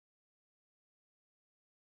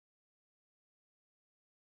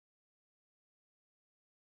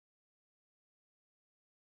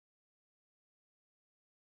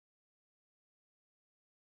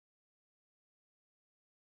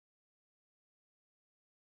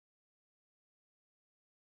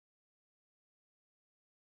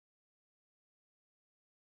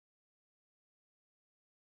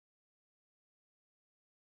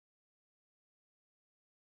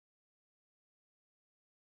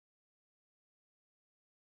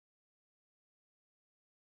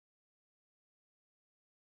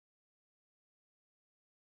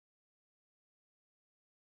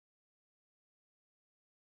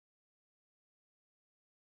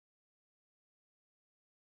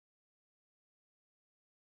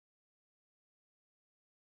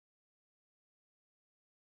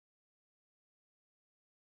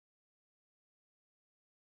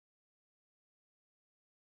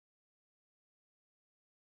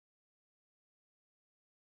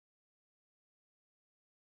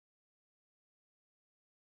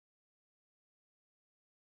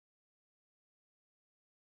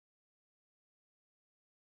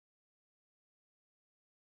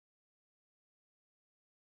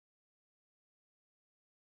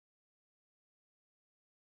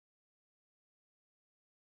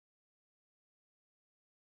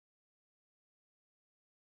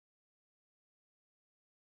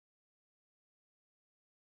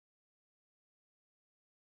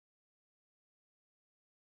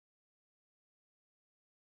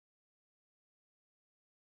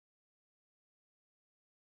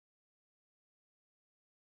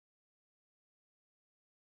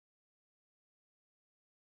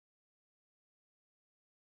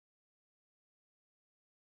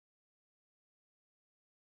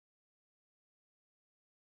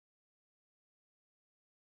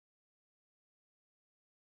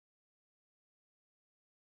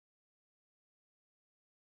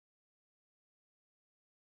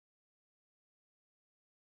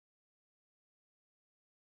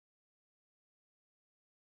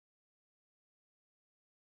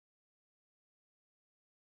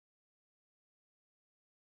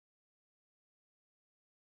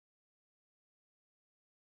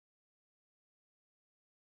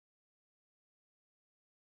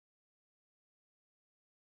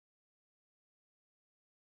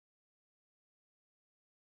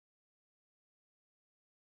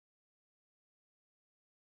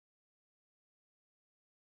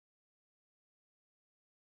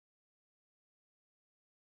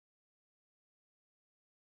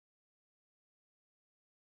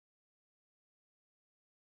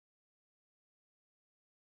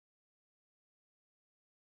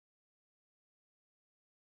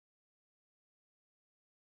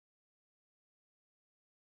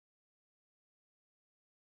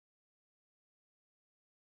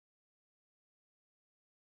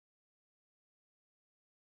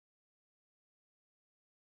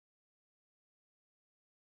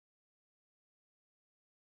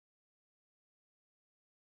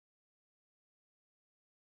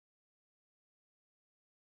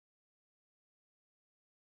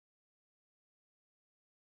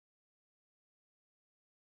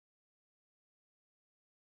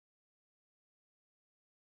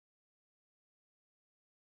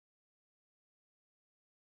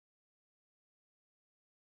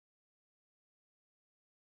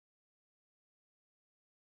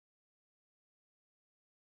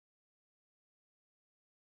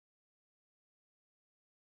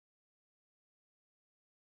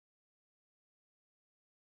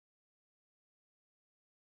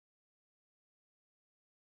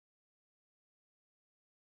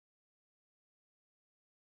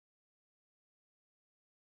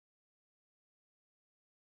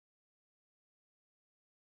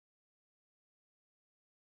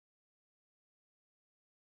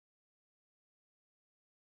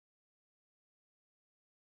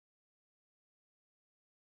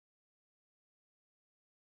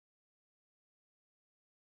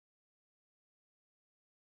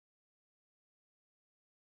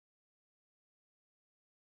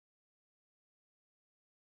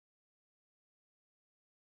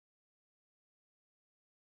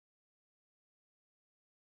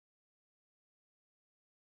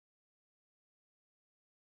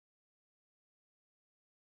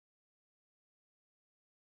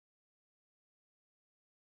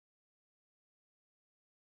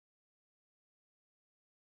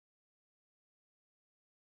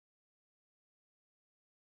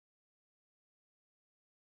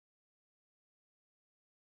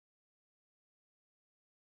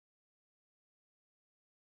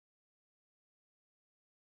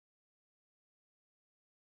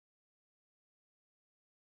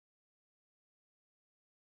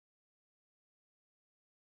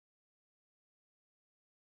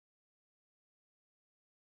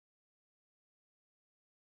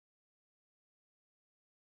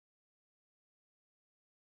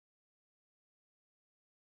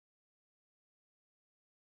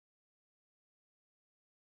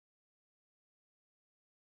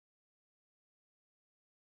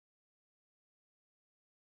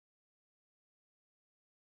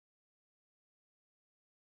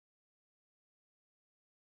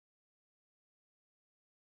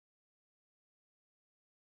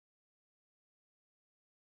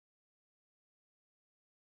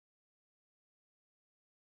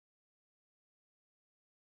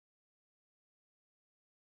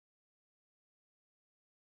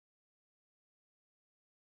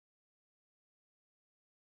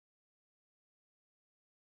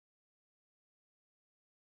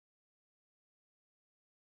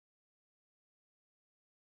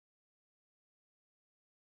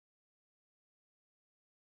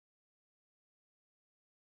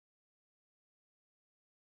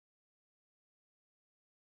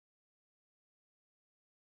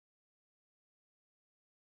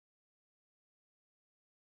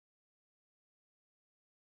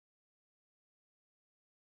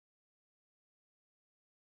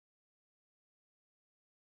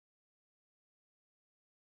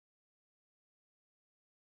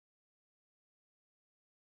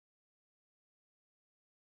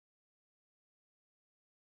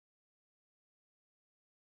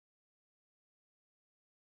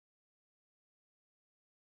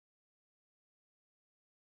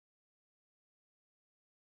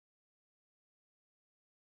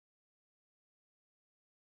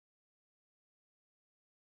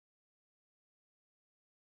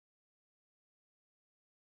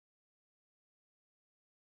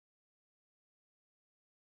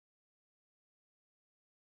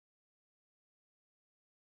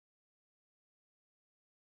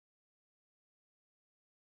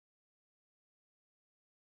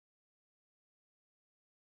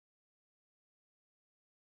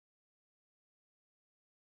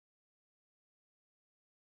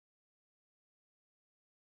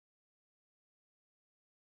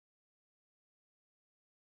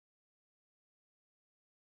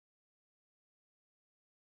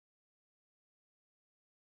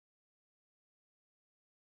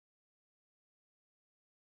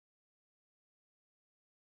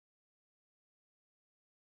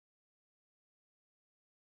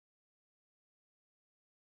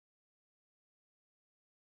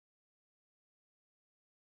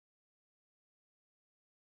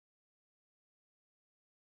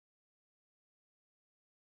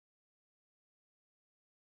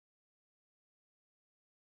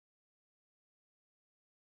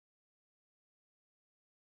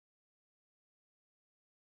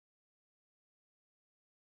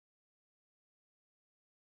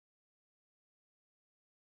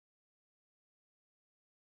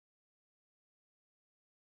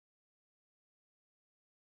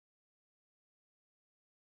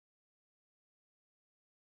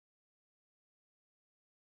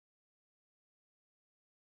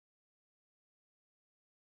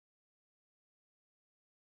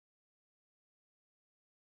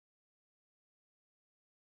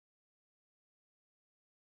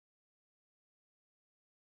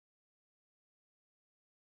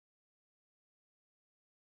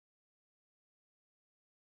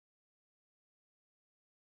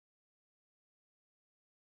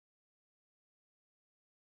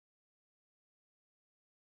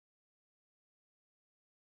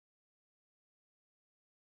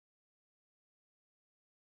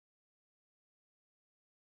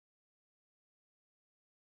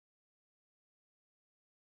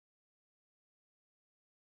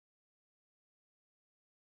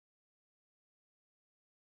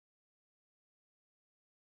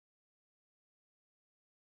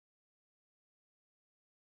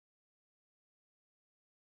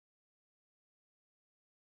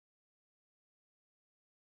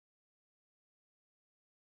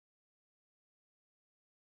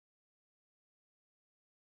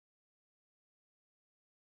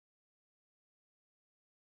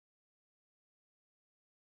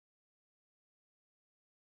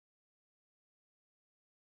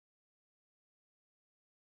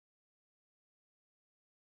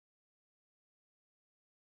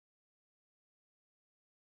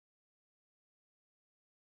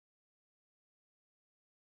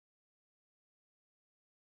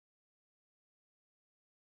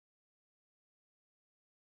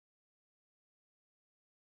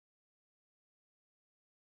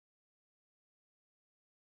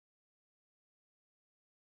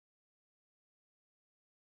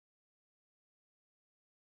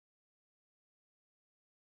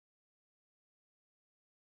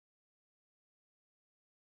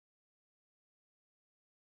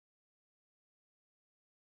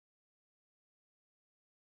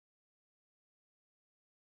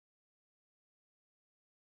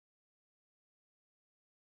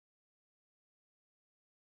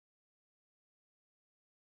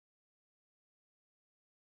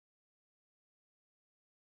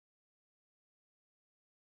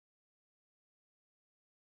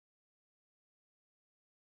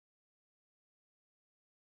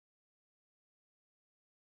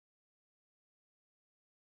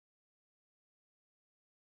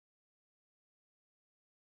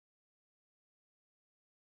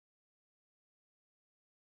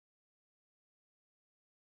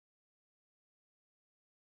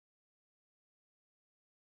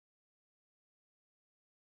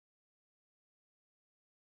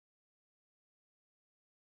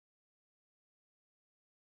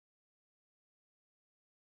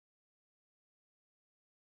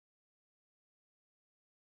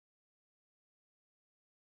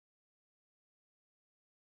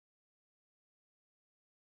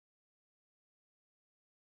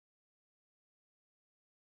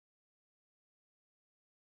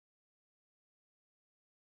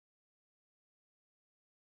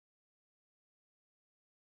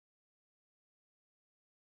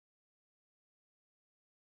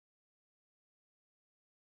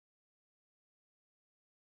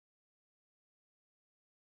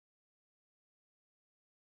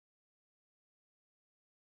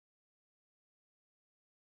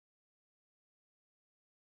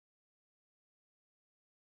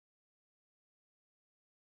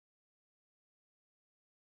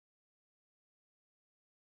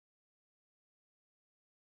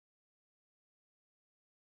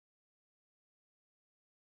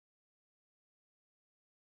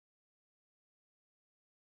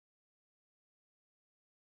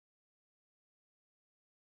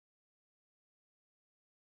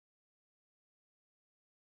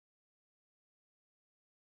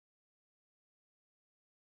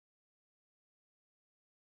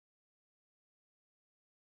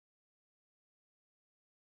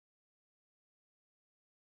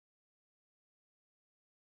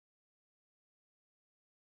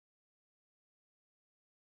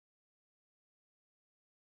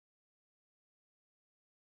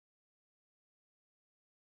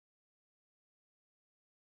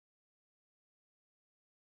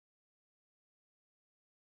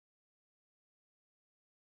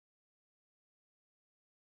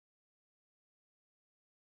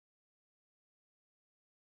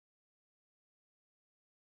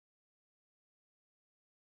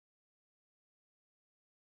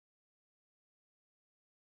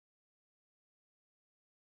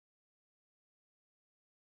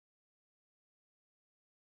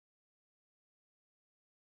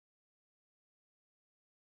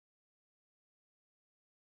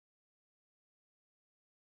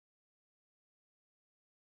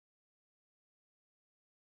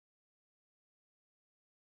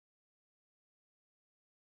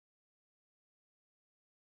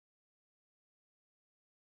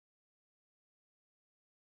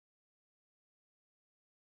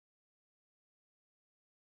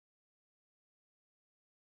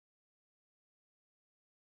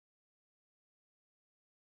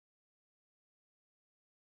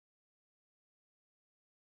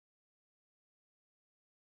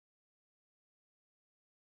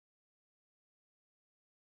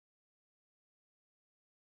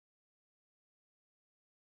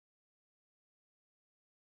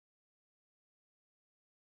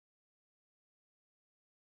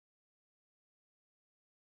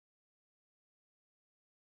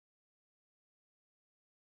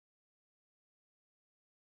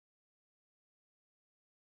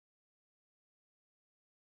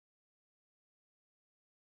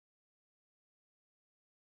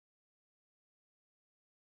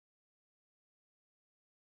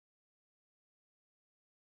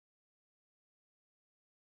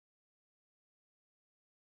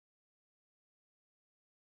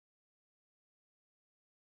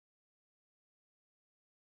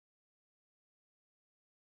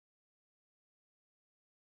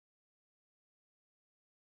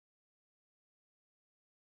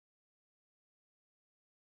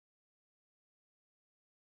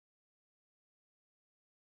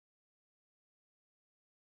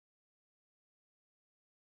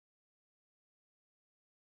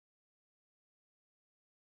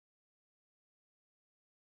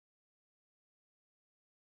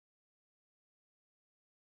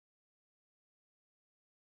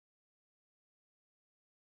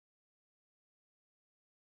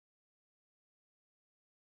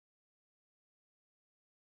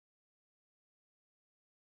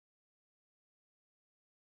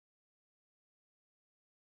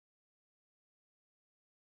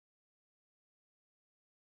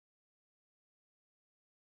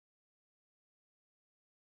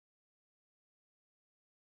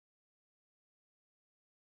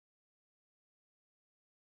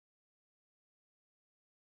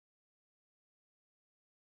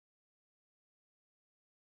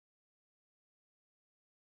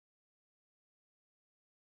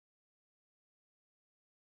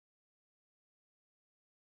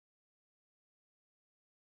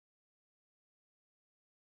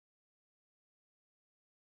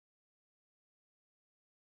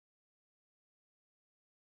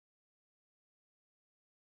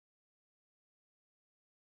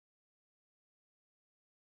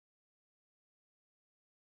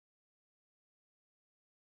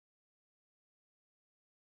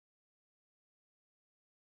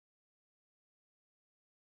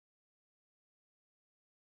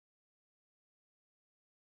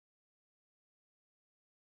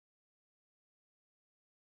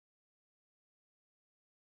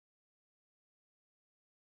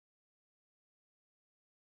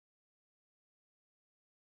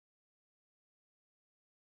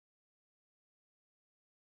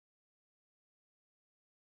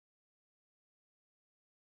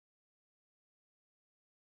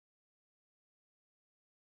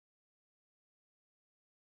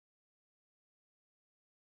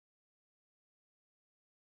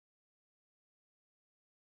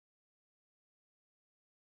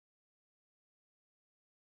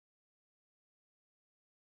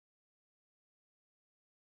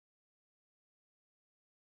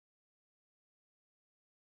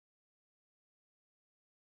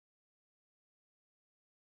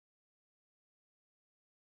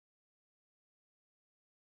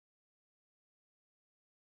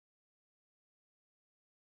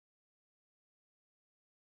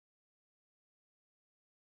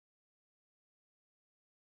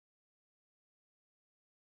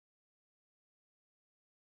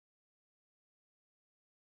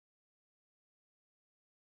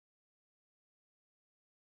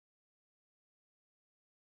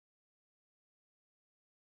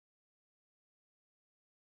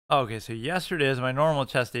Okay, so yesterday is my normal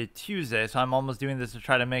chest day, Tuesday, so I'm almost doing this to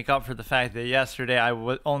try to make up for the fact that yesterday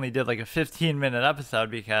only did like a 15-minute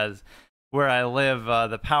episode because where I live,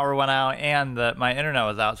 the power went out and my internet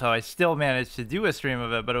was out, so I still managed to do a stream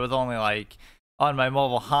of it, but it was only like on my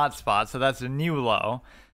mobile hotspot, so that's a new low.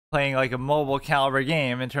 Playing like a mobile caliber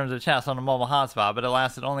game in terms of chess on a mobile hotspot, but it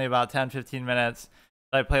lasted only about 10-15 minutes.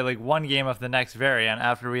 I played like one game of the next variant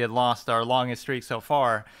after we had lost our longest streak so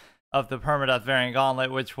far of the permadeath variant gauntlet,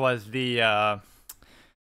 which was the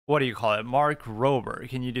what do you call it, Mark Rober.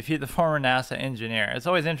 Can you defeat the former NASA engineer? It's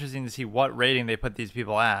always interesting to see what rating they put these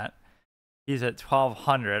people at. He's at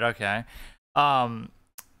 1200. Okay.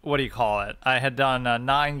 What do you call it? I had done a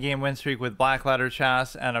 9-game win streak with black letter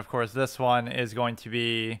chess, and of course this one is going to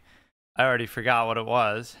be, I already forgot what it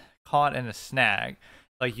was, caught in a snag.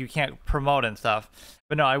 Like, you can't promote and stuff.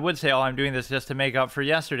 But no, I would say, I'm doing this just to make up for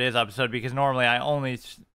yesterday's episode, because normally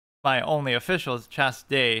my only official chess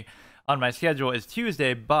day on my schedule is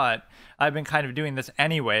Tuesday, but I've been kind of doing this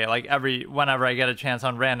anyway, like whenever I get a chance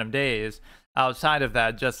on random days outside of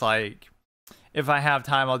that, just like if I have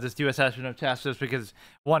time, I'll just do a session of chess, just because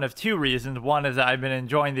one of two reasons. One is that I've been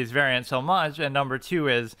enjoying these variants so much, and number two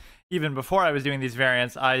is, even before I was doing these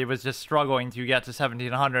variants, I was just struggling to get to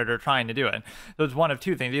 1700 or trying to do it. So it's one of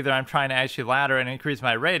two things. Either I'm trying to actually ladder and increase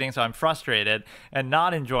my rating, so I'm frustrated and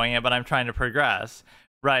not enjoying it, but I'm trying to progress.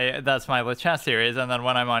 Right, that's my chess series, and then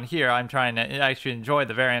when I'm on here, I'm trying to actually enjoy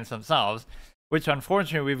the variants themselves, which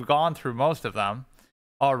unfortunately we've gone through most of them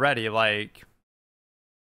already. Like,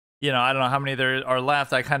 you know, I don't know how many there are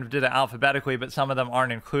left. I kind of did it alphabetically, but some of them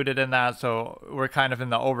aren't included in that, so we're kind of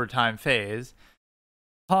in the overtime phase.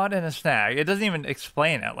 Caught in a snag. It doesn't even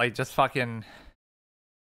explain it. Like, just fucking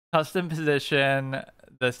custom position.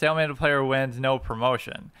 The stalemated player wins, no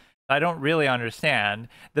promotion. I don't really understand.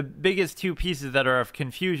 The biggest two pieces that are of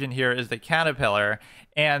confusion here is the caterpillar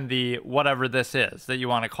and the whatever this is that you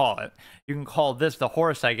want to call it. You can call this the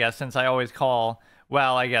horse, I guess, since I always call,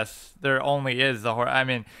 well, I guess there only is the horse. I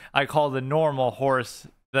mean, I call the normal horse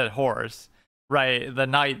the horse, right? The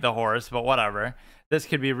knight the horse, but whatever. This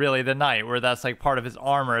could be really the knight, where that's like part of his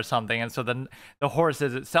armor or something, and so the horse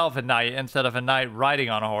is itself a knight instead of a knight riding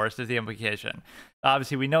on a horse is the implication.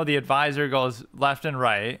 Obviously, we know the advisor goes left and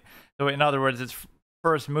right, so in other words, its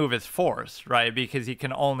first move is force, right? Because he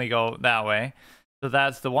can only go that way. So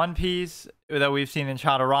that's the one piece that we've seen in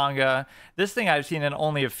Chaturanga. This thing I've seen in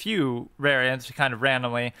only a few variants, kind of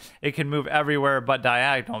randomly. It can move everywhere but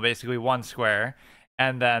diagonal, basically one square.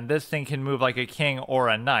 And then this thing can move like a king or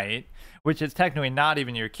a knight, which is technically not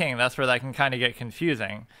even your king. That's where that can kind of get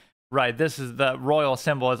confusing, right? This is the royal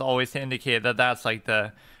symbol, is always to indicate that that's like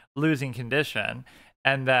the losing condition.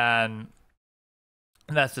 And then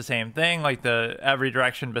that's the same thing, like the every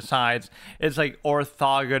direction besides. It's like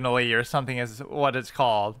orthogonally or something is what it's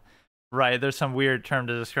called, right? There's some weird term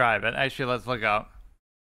to describe it. Actually, let's look up.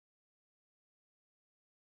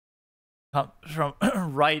 From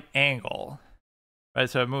right angle. Right,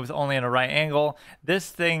 so it moves only in a right angle.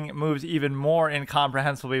 This thing moves even more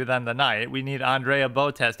incomprehensibly than the knight. We need Andrea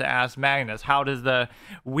Botes to ask Magnus, how does the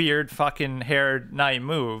weird fucking haired knight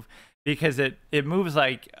move? Because it moves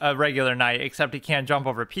like a regular knight, except it can't jump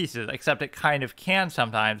over pieces, except it kind of can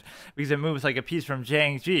sometimes, because it moves like a piece from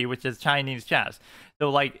Jiangji, which is Chinese chess. So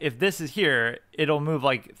like, if this is here, it'll move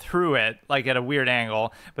like through it, like at a weird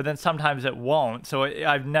angle, but then sometimes it won't. So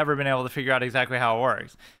I've never been able to figure out exactly how it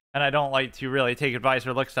works. And I don't like to really take advice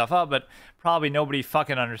or look stuff up, but probably nobody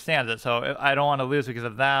fucking understands it. So I don't want to lose because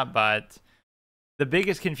of that, but the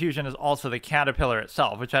biggest confusion is also the caterpillar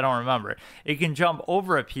itself, which I don't remember. It can jump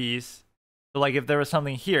over a piece. So like if there was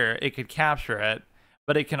something here, it could capture it,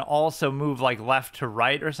 but it can also move like left to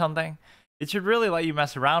right or something. It should really let you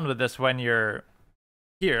mess around with this when you're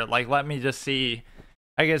here. Like, let me just see.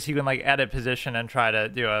 I guess you can like edit position and try to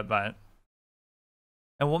do it, but...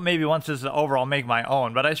 And maybe once this is over, I'll make my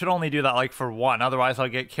own. But I should only do that like for one. Otherwise, I'll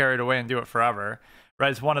get carried away and do it forever.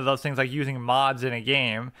 Right? It's one of those things like using mods in a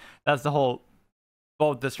game. That's the whole,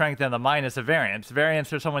 both the strength and the minus of variants.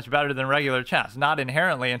 Variants are so much better than regular chess. Not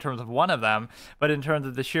inherently in terms of one of them, but in terms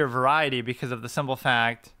of the sheer variety, because of the simple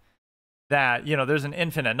fact that, you know, there's an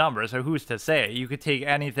infinite number. So who's to say? You could take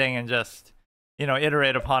anything and just, you know,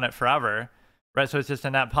 iterate upon it forever. Right? So it's just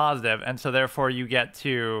a net positive. And so therefore you get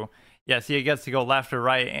to... Yeah, see, it gets to go left or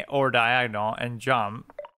right or diagonal and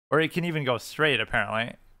jump. Or it can even go straight,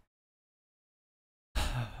 apparently.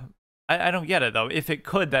 I don't get it, though. If it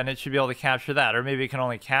could, then it should be able to capture that. Or maybe it can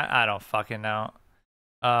only I don't fucking know.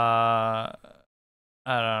 I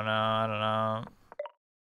don't know.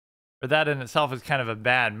 But that in itself is kind of a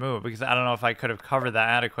bad move, because I don't know if I could have covered that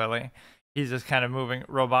adequately. He's just kind of moving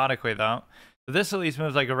robotically, though. This at least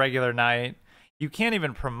moves like a regular knight. You can't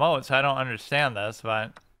even promote, so I don't understand this,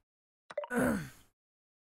 but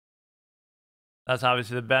that's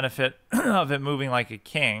obviously the benefit of it moving like a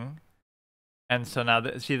king. And so now,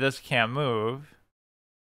 see, this can't move.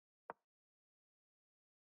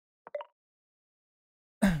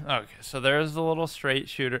 Okay, so there's the little straight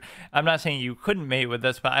shooter. I'm not saying you couldn't mate with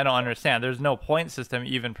this, but I don't understand. There's no point system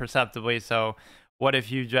even perceptibly, so what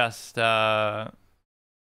if you just, like,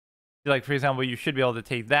 for example, you should be able to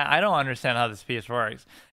take that. I don't understand how this piece works.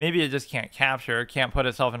 Maybe it just can't capture, can't put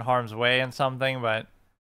itself in harm's way in something, but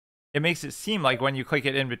it makes it seem like when you click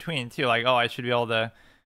it in between, too, like, oh, I should be able to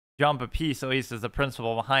jump a piece, at least as the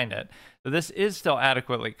principle behind it. So this is still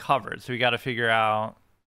adequately covered, so we got to figure out.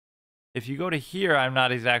 If you go to here, I'm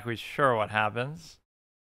not exactly sure what happens.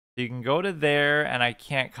 You can go to there, and I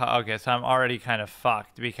can't... Okay, so I'm already kind of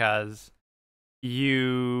fucked, because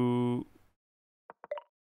you...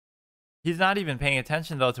 He's not even paying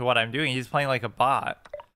attention, though, to what I'm doing. He's playing like a bot.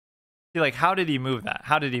 See, like, how did he move that?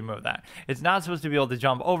 How did he move that? It's not supposed to be able to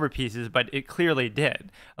jump over pieces, but it clearly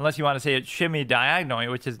did. Unless you want to say it shimmied diagonally,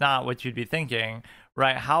 which is not what you'd be thinking,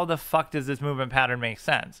 right? How the fuck does this movement pattern make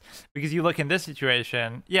sense? Because you look in this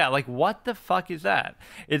situation, yeah, like, what the fuck is that?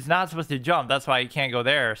 It's not supposed to jump. That's why it can't go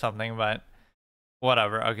there or something, but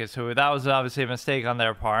whatever. Okay, so that was obviously a mistake on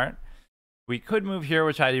their part. We could move here,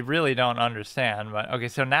 which I really don't understand, but okay,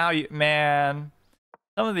 so now, man,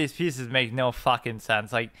 some of these pieces make no fucking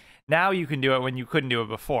sense. Like, now you can do it when you couldn't do it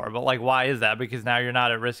before, but like, why is that? Because now you're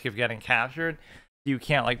not at risk of getting captured. You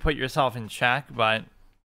can't like put yourself in check, but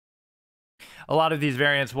a lot of these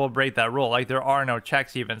variants will break that rule. Like, there are no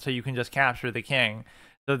checks even, so you can just capture the king.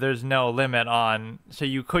 So there's no limit on, so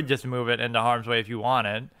you could just move it into harm's way if you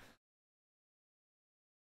wanted.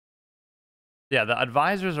 Yeah, the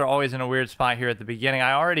advisors are always in a weird spot here at the beginning.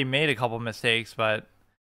 I already made a couple mistakes, but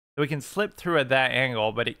we can slip through at that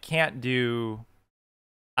angle, but it can't do...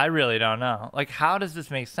 I really don't know. Like, how does this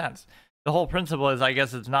make sense? The whole principle is, I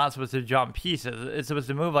guess, it's not supposed to jump pieces. It's supposed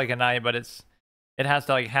to move like a knight, but it has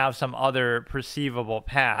to like have some other perceivable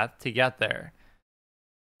path to get there.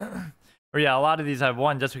 Or yeah, a lot of these I've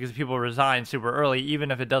won just because people resign super early,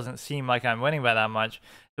 even if it doesn't seem like I'm winning by that much.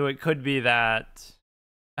 So it could be that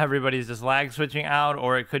everybody's just lag switching out,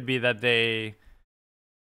 or it could be that they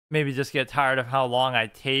maybe just get tired of how long I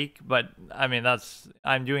take. But I mean,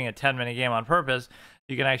 I'm doing a 10-minute game on purpose.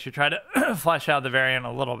 You can actually try to flesh out the variant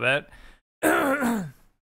a little bit.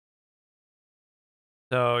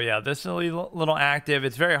 So yeah, this is a little active.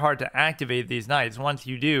 It's very hard to activate these knights. Once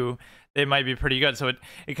you do, they might be pretty good. So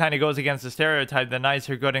it kind of goes against the stereotype that knights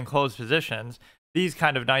are good in closed positions. These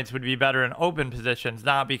kind of knights would be better in open positions,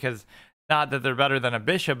 not that they're better than a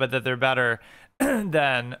bishop, but that they're better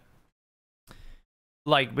than,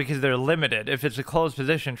 like, because they're limited. If it's a closed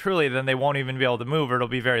position truly, then they won't even be able to move, or it'll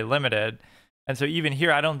be very limited. And so even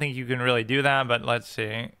here, I don't think you can really do that, but let's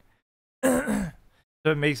see. So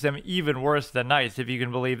it makes them even worse than knights, if you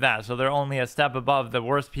can believe that. So they're only a step above the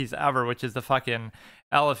worst piece ever, which is the fucking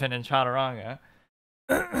elephant in Chaturanga.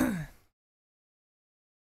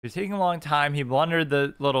 It's taking a long time. He blundered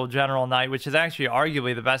the little general knight, which is actually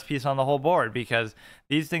arguably the best piece on the whole board, because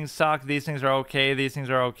these things suck, these things are okay, these things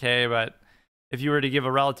are okay, but if you were to give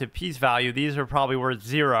a relative piece value, these are probably worth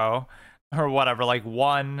 0 or whatever, like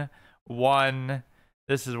 1.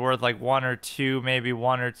 This is worth like 1 or 2, maybe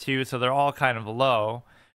 1 or 2, so they're all kind of low,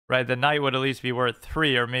 right? The knight would at least be worth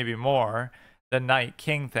 3 or maybe more, the knight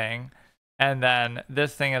king thing. And then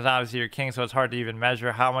this thing is obviously your king, so it's hard to even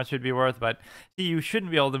measure how much it'd be worth. But see, you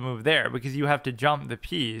shouldn't be able to move there because you have to jump the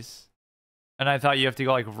piece. And I thought you have to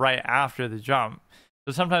go like right after the jump.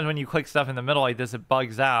 So sometimes when you click stuff in the middle like this, it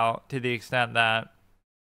bugs out to the extent that,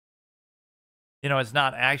 you know, it's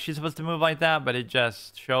not actually supposed to move like that, but it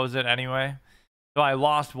just shows it anyway. So I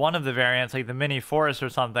lost one of the variants, like the mini forest or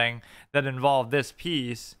something, that involved this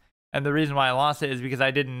piece. And the reason why I lost it is because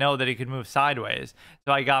I didn't know that it could move sideways.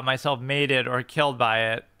 So I got myself mated or killed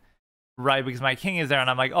by it, right? Because my king is there and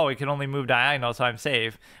I'm like, oh, it can only move diagonal, so I'm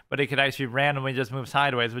safe. But it could actually randomly just move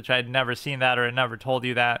sideways, which I'd never seen that, or it never told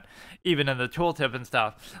you that, even in the tooltip and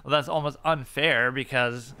stuff. Well, that's almost unfair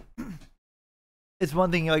because it's one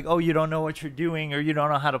thing like, oh, you don't know what you're doing or you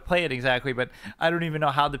don't know how to play it exactly, but I don't even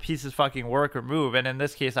know how the pieces fucking work or move. And in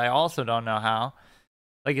this case, I also don't know how.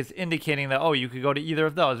 Like, it's indicating that, oh, you could go to either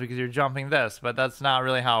of those because you're jumping this, but that's not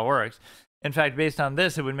really how it works. In fact, based on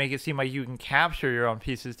this, it would make it seem like you can capture your own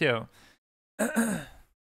pieces too.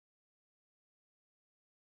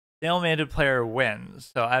 Stalemated player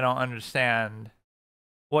wins, so I don't understand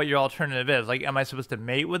what your alternative is. Like, am I supposed to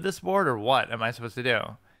mate with this board or what am I supposed to do?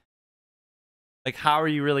 Like, how are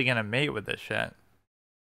you really going to mate with this shit?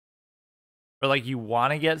 Or like you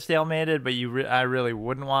want to get stalemated, but I really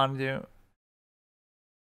wouldn't want to.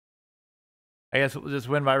 I guess we'll just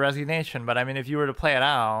win by resignation. But I mean, if you were to play it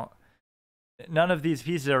out, none of these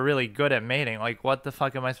pieces are really good at mating. Like, what the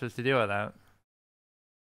fuck am I supposed to do with that?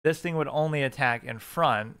 This thing would only attack in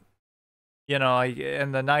front. You know, like,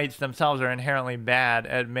 and the knights themselves are inherently bad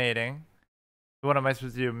at mating. What am I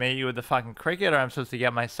supposed to do? Mate you with the fucking cricket, or I'm supposed to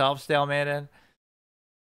get myself stalemated?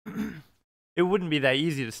 It wouldn't be that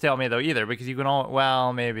easy to stalemate though either, because you can all,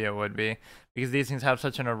 well, maybe it would be, because these things have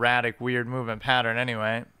such an erratic, weird movement pattern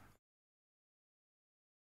anyway.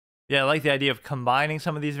 Yeah, I like the idea of combining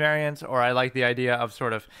some of these variants, or I like the idea of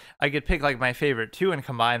sort of, I could pick like my favorite two and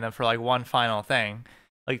combine them for like one final thing.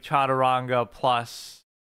 Like Chaturanga plus,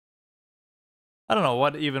 I don't know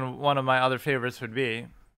what even one of my other favorites would be.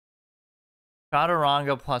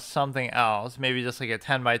 Chaturanga plus something else, maybe just like a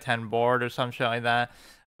 10 by 10 board or some shit like that.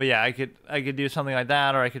 But yeah, I could do something like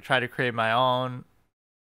that, or I could try to create my own.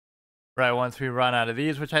 Right, once we run out of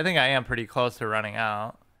these, which I think I am pretty close to running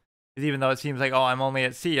out. Because even though it seems like, oh, I'm only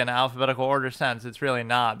at C in alphabetical order sense, it's really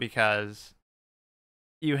not, because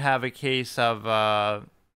you have a case of, I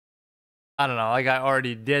don't know, like I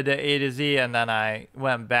already did the A to Z, and then I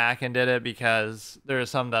went back and did it because there are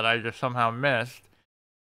some that I just somehow missed.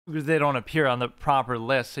 Because they don't appear on the proper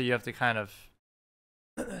list, so you have to kind of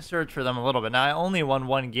search for them a little bit. Now, I only won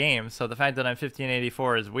one game, so the fact that I'm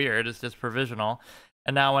 1584 is weird. It's just provisional.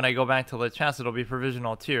 And now when I go back to the chess, it'll be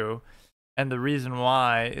provisional too. And the reason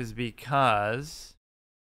why is because...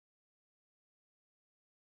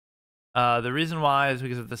 the reason why is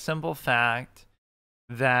because of the simple fact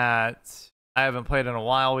that I haven't played in a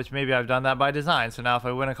while, which maybe I've done that by design. So now if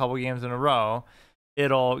I win a couple games in a row,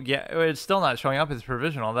 it's still not showing up as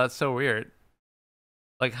provisional. That's so weird.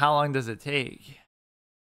 Like, how long does it take?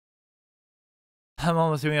 I'm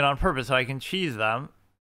almost doing it on purpose so I can cheese them,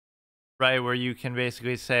 right? Where you can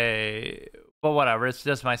basically say, well, whatever, it's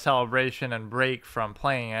just my celebration and break from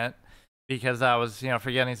playing it, because I was,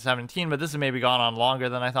 forgetting 17, but this has maybe gone on longer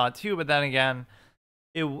than I thought too. But then again,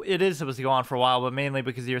 it is supposed to go on for a while, but mainly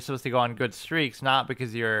because you're supposed to go on good streaks, not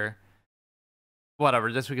because you're,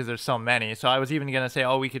 whatever, just because there's so many. So I was even going to say,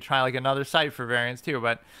 oh, we could try like another site for variants too,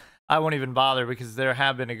 but I won't even bother because there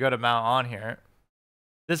have been a good amount on here.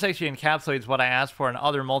 This actually encapsulates what I asked for in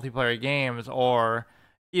other multiplayer games, or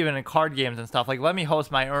even in card games and stuff. Like, let me host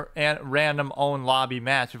my random own lobby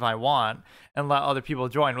match if I want, and let other people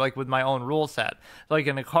join, like with my own rule set. Like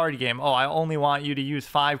in a card game, oh, I only want you to use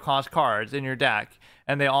 5 cost cards in your deck,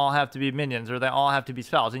 and they all have to be minions, or they all have to be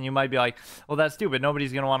spells. And you might be like, well, that's stupid,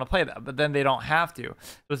 nobody's going to want to play that. But then they don't have to. So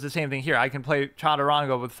it's the same thing here. I can play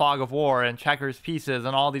Chaturanga with Fog of War and Checkers Pieces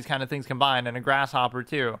and all these kind of things combined, and a Grasshopper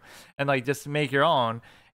too, and like just make your own.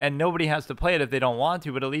 And nobody has to play it if they don't want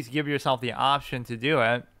to, but at least give yourself the option to do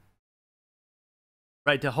it,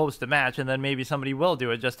 right, to host a match, and then maybe somebody will do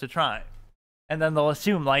it just to try. And then they'll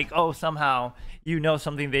assume, like, oh, somehow you know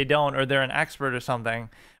something they don't, or they're an expert or something,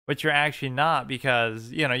 but you're actually not,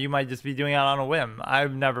 because, you might just be doing it on a whim.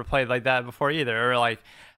 I've never played like that before either, or like,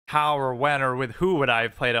 how or when or with who would I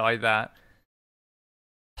have played it like that?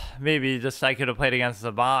 Maybe just I could have played against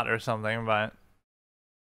a bot or something, but...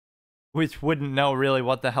 which wouldn't know really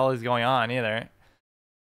what the hell is going on either.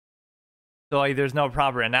 So like there's no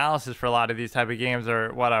proper analysis for a lot of these type of games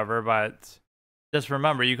or whatever, but just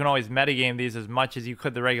remember, you can always metagame these as much as you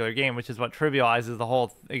could the regular game, which is what trivializes the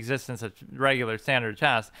whole existence of regular standard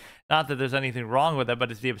chess. Not that there's anything wrong with it,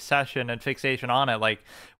 but it's the obsession and fixation on it. Like,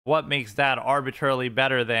 what makes that arbitrarily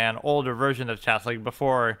better than older version of chess, like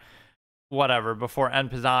before en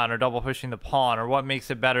pizan or double pushing the pawn, or what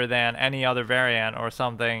makes it better than any other variant or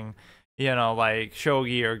something, like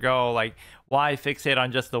shogi or go? Like, why fixate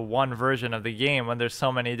on just the one version of the game when there's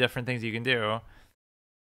so many different things you can do?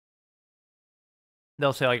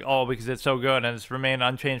 They'll say like, oh, because it's so good and it's remained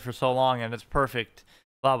unchanged for so long and it's perfect,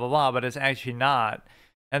 blah, blah, blah, but it's actually not.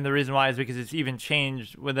 And the reason why is because it's even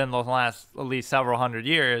changed within the last at least several hundred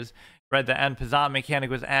years, right? The en pizan mechanic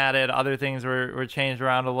was added, other things were changed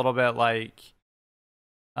around a little bit, like,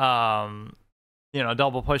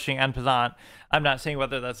 double pushing en pizan. I'm not saying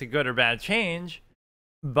whether that's a good or bad change,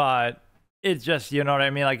 but it's just, you know what I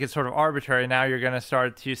mean? Like, it's sort of arbitrary. Now you're going to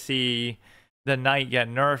start to see the knight get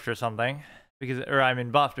nerfed or something,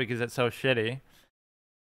 buffed because it's so shitty.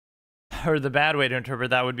 Or the bad way to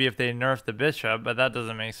interpret that would be if they nerfed the bishop, but that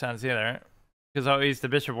doesn't make sense either, because at least the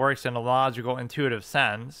bishop works in a logical, intuitive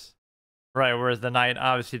sense, right? Whereas the knight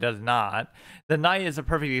obviously does not. The knight is a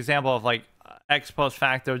perfect example of like ex post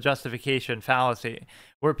facto justification fallacy,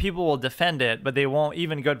 where people will defend it, but they won't,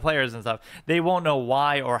 even good players and stuff, they won't know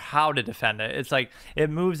why or how to defend it. It's like it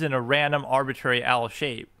moves in a random arbitrary L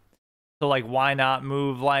shape. So like, why not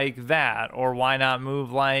move like that? Or why not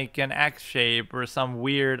move like an X shape or some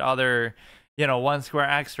weird other, 1 square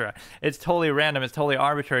extra? It's totally random. It's totally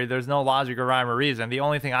arbitrary. There's no logic or rhyme or reason. The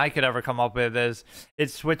only thing I could ever come up with is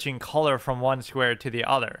it's switching color from one square to the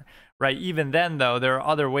other, right? Even then, though, there are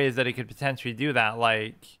other ways that it could potentially do that,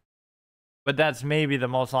 but that's maybe the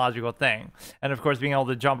most logical thing. And of course, being able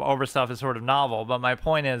to jump over stuff is sort of novel. But my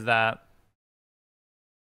point is that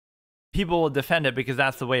people will defend it because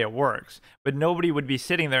that's the way it works. But nobody would be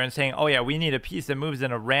sitting there and saying, oh yeah, we need a piece that moves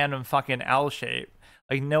in a random fucking L shape.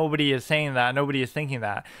 Like, nobody is saying that. Nobody is thinking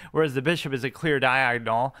that. Whereas the bishop is a clear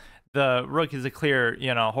diagonal. The rook is a clear,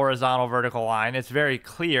 horizontal vertical line. It's very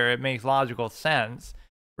clear. It makes logical sense,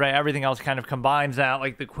 right? Everything else kind of combines that,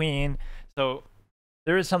 like the queen. So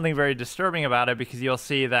there is something very disturbing about it, because you'll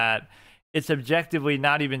see that it's objectively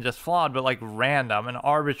not even just flawed, but like random and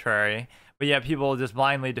arbitrary. But yet people will just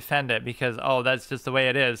blindly defend it because, oh, that's just the way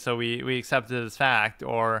it is. So we accept it as fact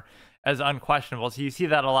or as unquestionable. So you see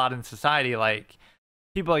that a lot in society. Like,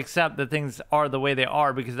 people accept that things are the way they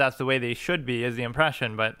are because that's the way they should be, is the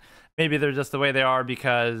impression. But maybe they're just the way they are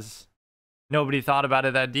because nobody thought about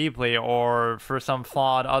it that deeply or for some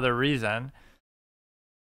flawed other reason.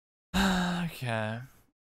 Okay.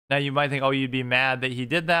 Now you might think, oh, you'd be mad that he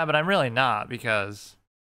did that, but I'm really not, because,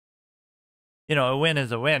 a win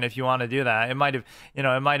is a win if you want to do that. It might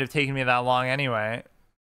have taken me that long anyway.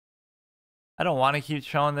 I don't want to keep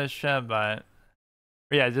showing this shit, but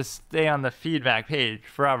yeah, just stay on the feedback page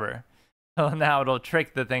forever. So now it'll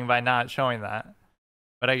trick the thing by not showing that.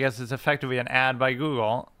 But I guess it's effectively an ad by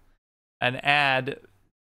Google. An ad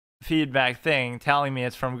feedback thing telling me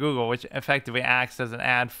it's from Google, which effectively acts as an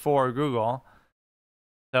ad for Google.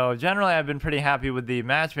 So generally, I've been pretty happy with the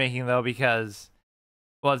matchmaking, though, because,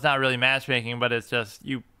 well, it's not really matchmaking, but it's just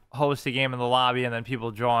you host a game in the lobby and then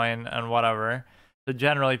people join and whatever. So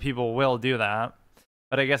generally, people will do that.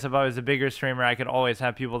 But I guess if I was a bigger streamer, I could always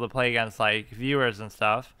have people to play against, like, viewers and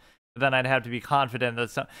stuff. But then I'd have to be confident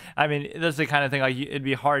that I mean, this is the kind of thing, like, it'd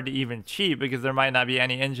be hard to even cheat because there might not be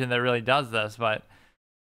any engine that really does this, but...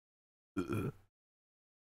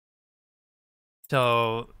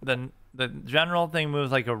 So the general thing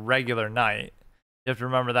moves like a regular knight. You have to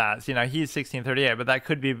remember that. See, now he's 1638, but that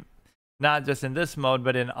could be not just in this mode,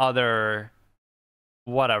 but in other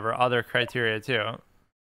criteria too.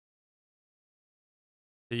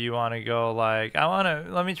 So you want to go like,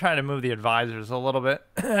 let me try to move the advisors a little bit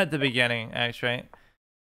at the beginning, actually.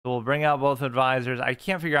 So we'll bring out both advisors. I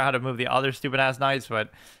can't figure out how to move the other stupid ass knights,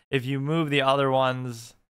 but if you move the other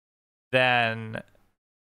ones, then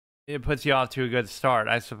it puts you off to a good start,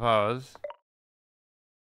 I suppose.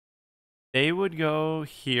 They would go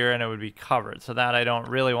here and it would be covered. So that I don't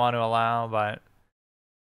really want to allow, but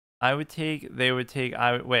they would take,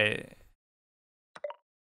 wait.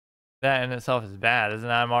 That in itself is bad, isn't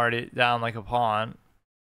it? I'm already down like a pawn.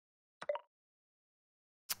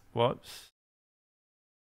 Whoops.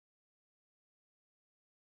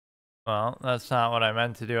 Well, that's not what I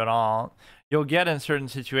meant to do at all. You'll get in certain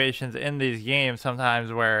situations in these games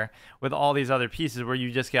sometimes where, with all these other pieces, where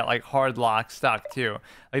you just get like hard lock stuck too.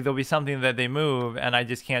 Like, there'll be something that they move and I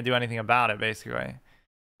just can't do anything about it, basically.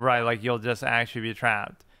 Right, like you'll just actually be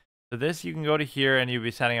trapped. So this, you can go to here and you'll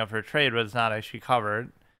be setting up for a trade, but it's not actually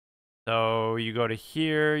covered. So you go to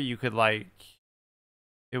here, you could like,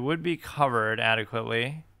 it would be covered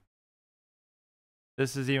adequately.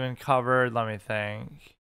 This is even covered, let me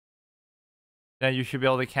think. Then you should be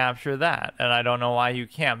able to capture that. And I don't know why you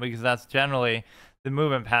can't, because that's generally the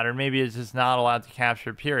movement pattern. Maybe it's just not allowed to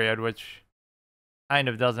capture, period, which kind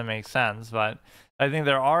of doesn't make sense. But I think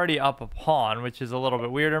they're already up a pawn, which is a little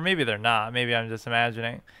bit weird. Or maybe they're not. Maybe I'm just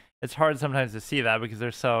imagining. It's hard sometimes to see that because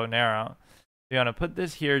they're so narrow. You want to put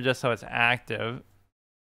this here just so it's active.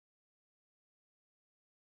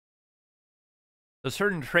 So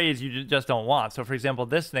certain trades you just don't want. So for example,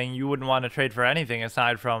 this thing, you wouldn't want to trade for anything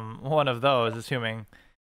aside from one of those, assuming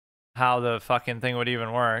how the fucking thing would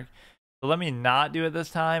even work. So let me not do it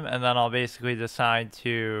this time, and then I'll basically decide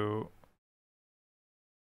to...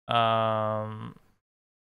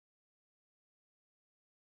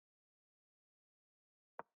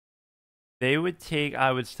 They would take,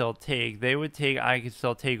 I would still take. They would take, I could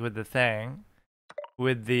still take with the thing.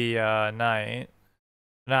 With the knight.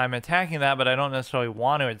 Now I'm attacking that, but I don't necessarily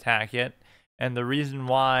want to attack it. And the reason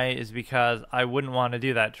why is because I wouldn't want to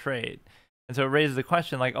do that trade. And so it raises the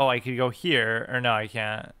question like, oh, I could go here, or no, I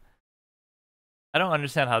can't. I don't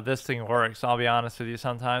understand how this thing works, I'll be honest with you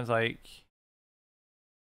sometimes. Like,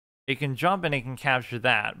 it can jump and it can capture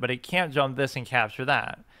that, but it can't jump this and capture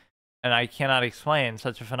that. And I cannot explain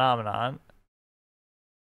such a phenomenon.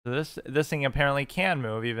 So this thing apparently can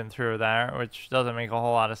move even through there, which doesn't make a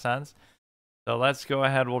whole lot of sense. So let's go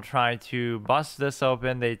ahead. We'll try to bust this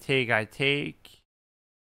open. They take, I take.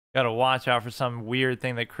 Gotta watch out for some weird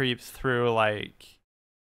thing that creeps through, like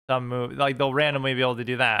some move. Like they'll randomly be able to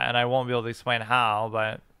do that, and I won't be able to explain how,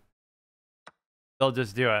 but they'll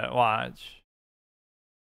just do it. Watch.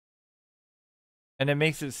 And it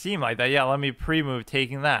makes it seem like that. Yeah, let me pre-move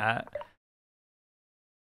taking that.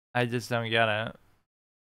 I just don't get it.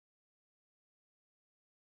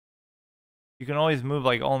 You can always move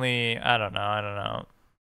like only, I don't know.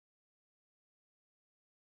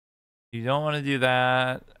 You don't want to do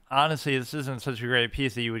that. Honestly, this isn't such a great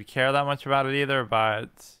piece that you would care that much about it either, but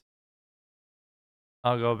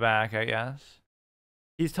I'll go back, I guess.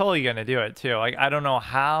 He's totally going to do it too. Like, I don't know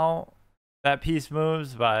how that piece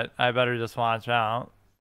moves, but I better just watch out.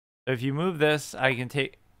 If you move this, I can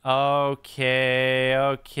take... Okay,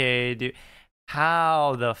 dude.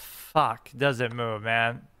 How the fuck does it move,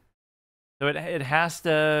 man? So it has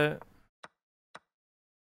to...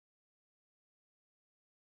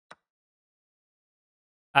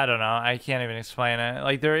 I don't know. I can't even explain it.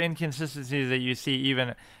 Like, there are inconsistencies that you see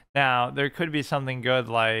even now. There could be something good,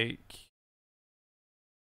 like...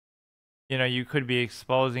 You know, you could be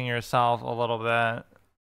exposing yourself a little bit.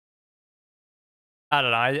 I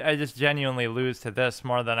don't know. I just genuinely lose to this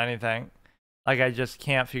more than anything. Like, I just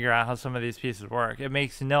can't figure out how some of these pieces work. It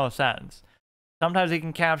makes no sense. Sometimes it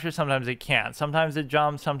can capture, sometimes it can't. Sometimes it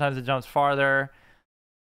jumps farther.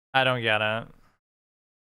 I don't get it.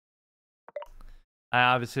 I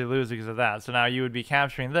obviously lose because of that. So now you would be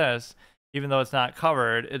capturing this, even though it's not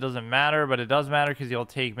covered. It doesn't matter, but it does matter because you'll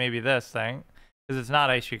take maybe this thing. Because it's not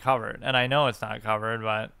actually covered. And I know it's not covered,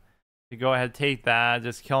 but you go ahead, take that.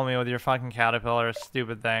 Just kill me with your fucking caterpillar,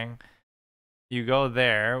 stupid thing. You go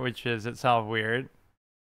there, which is itself weird.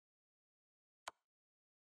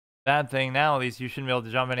 That thing, now at least you shouldn't be able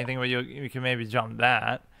to jump anything, but you can maybe jump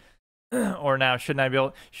that. Or now, shouldn't I be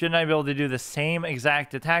able to do the same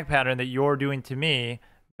exact attack pattern that you're doing to me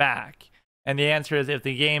back? And the answer is, if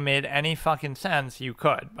the game made any fucking sense, you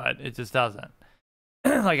could, but it just doesn't.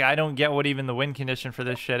 Like, I don't get what even the win condition for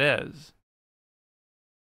this shit is.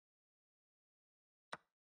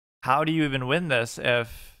 How do you even win this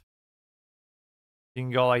if you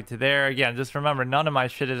can go like to there? Again, just remember, none of my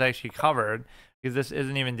shit is actually covered because this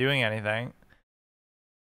isn't even doing anything.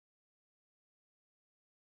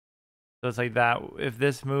 So it's like that. If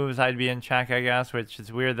this moves, I'd be in check, I guess, which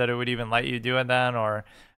is weird that it would even let you do it then, or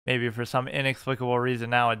maybe for some inexplicable reason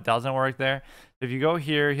now it doesn't work there. If you go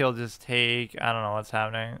here, he'll just take, I don't know what's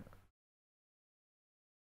happening.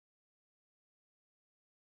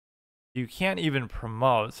 You can't even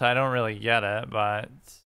promote, so I don't really get it, but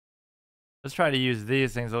let's try to use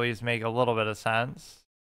these things, at least make a little bit of sense.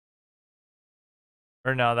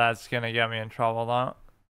 Or no, that's gonna get me in trouble though.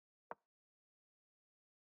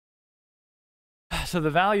 So the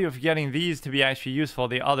value of getting these to be actually useful,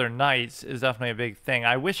 the other knights, is definitely a big thing.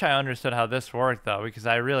 I wish I understood how this worked though, because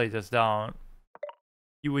I really just don't.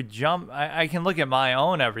 You would jump, I can look at my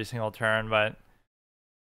own every single turn, but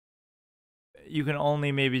you can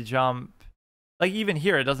only maybe jump, like even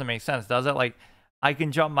here it doesn't make sense, does it? Like, I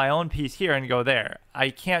can jump my own piece here and go there.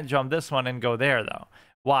 I can't jump this one and go there though.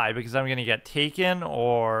 Why? Because I'm gonna get taken,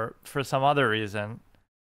 or for some other reason?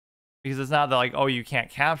 Because it's not that, like, oh, you can't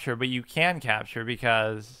capture, but you can capture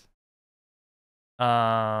because,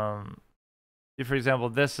 for example,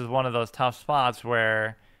 this is one of those tough spots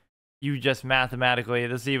where you just mathematically,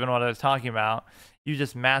 this is even what I was talking about, you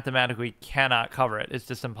just mathematically cannot cover it. It's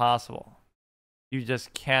just impossible. You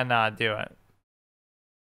just cannot do it.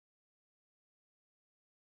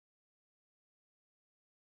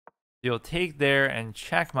 You'll take there and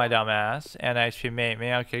check my dumb ass and actually mate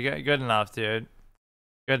me. Okay, good enough, dude.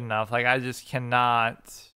 Good enough. Like, I just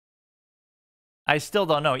cannot. I still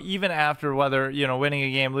don't know. Even after whether, you know, winning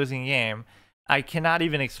a game, losing a game, I cannot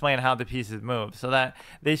even explain how the pieces move. So that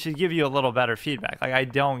they should give you a little better feedback. Like, I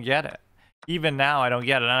don't get it. Even now, I don't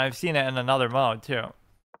get it. And I've seen it in another mode, too.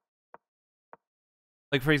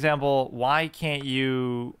 Like, for example, why can't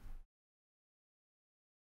you...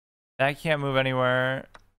 That can't move anywhere.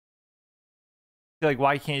 Like,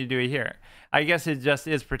 why can't you do it here? I guess it just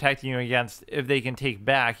is protecting you against, if they can take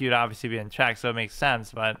back, you'd obviously be in check, so it makes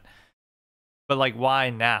sense, but like, why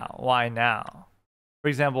now? Why now? For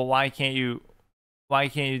example, why can't you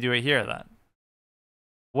do it here then?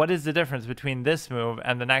 What is the difference between this move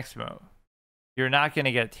and the next move? You're not going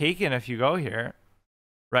to get taken if you go here,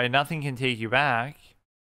 right? Nothing can take you back.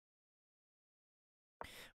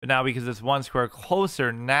 But now, because it's one square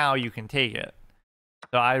closer, now you can take it.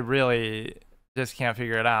 So I really... just can't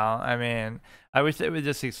figure it out. I mean, I wish they would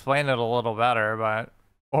just explain it a little better, but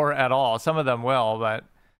or at all. Some of them will, but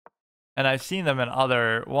and I've seen them in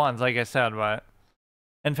other ones, like I said, but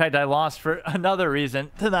in fact, I lost for another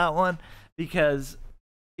reason to that one because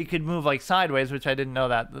it could move like sideways, which I didn't know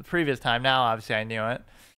that the previous time. Now, obviously, I knew it,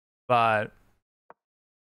 but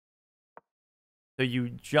so you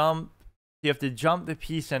jump, you have to jump the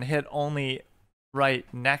piece and hit only right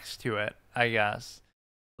next to it, I guess.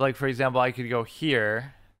 Like, for example, I could go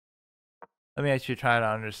here. Let me actually try to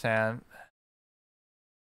understand.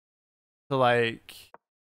 So, like,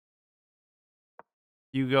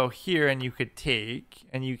 you go here and you could take,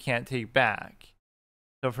 and you can't take back.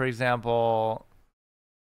 So, for example,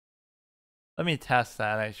 let me test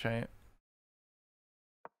that actually.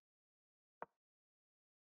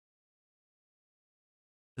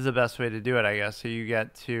 This is the best way to do it, I guess. So you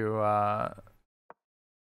get to,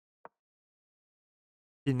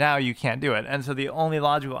 now you can't do it. And so the only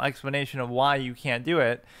logical explanation of why you can't do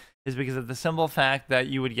it is because of the simple fact that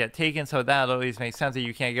you would get taken. So that at least makes sense that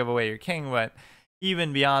you can't give away your king. But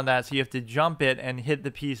even beyond that, so you have to jump it and hit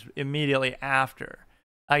the piece immediately after,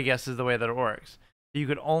 I guess is the way that it works. You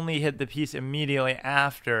could only hit the piece immediately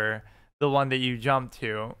after the one that you jumped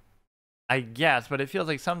to, I guess. But it feels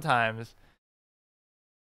like sometimes,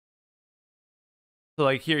 so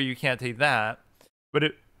like here you can't take that.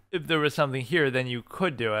 But if there was something here, then you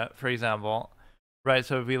could do it, for example. Right,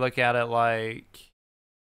 so if we look at it like,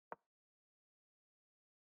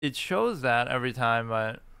 it shows that every time,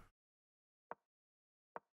 but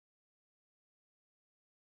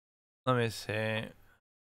let me see.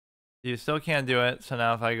 You still can't do it, so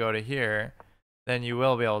now if I go to here, then you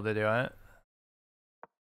will be able to do it.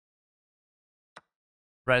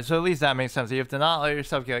 Right, so at least that makes sense. You have to not let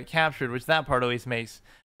yourself get captured, which that part at least makes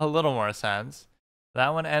a little more sense. That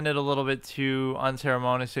one ended a little bit too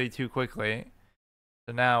unceremoniously, too quickly.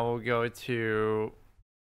 So now we'll go to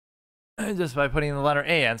just by putting the letter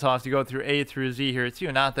A, and so I'll have to go through A through Z here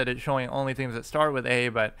too. Not that it's showing only things that start with A,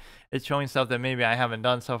 but it's showing stuff that maybe I haven't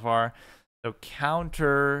done so far. So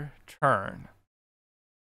counter turn.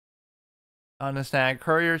 Understand.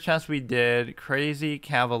 Courier chest we did. Crazy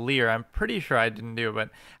Cavalier I'm pretty sure I didn't do, but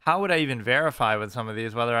how would I even verify with some of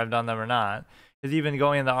these whether I've done them or not? Because even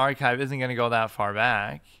going in the archive isn't going to go that far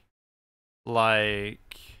back.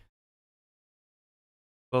 Like,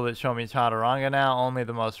 will it show me Chaturanga now? Only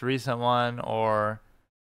the most recent one, or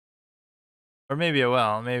maybe it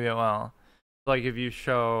will. Maybe it will. Like if you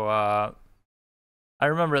show, I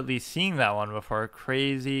remember at least seeing that one before.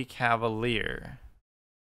 Crazy Cavalier.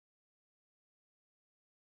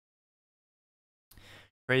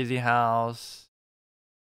 Crazy House.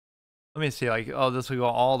 Let me see. Like, oh, this will go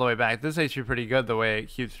all the way back. This is actually pretty good the way it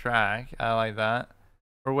keeps track. I like that.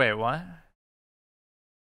 Or wait, what?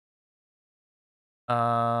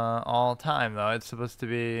 All time though. It's supposed to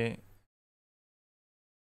be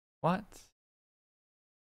what?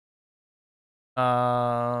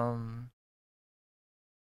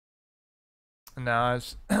 No,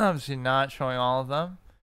 it's obviously not showing all of them.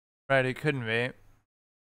 Right, it couldn't be.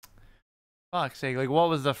 Fuck's sake, like what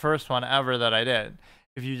was the first one ever that I did?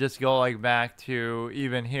 If you just go like back to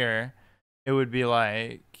even here, it would be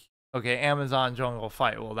like, okay, Amazon Jungle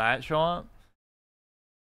Fight. Will that show up?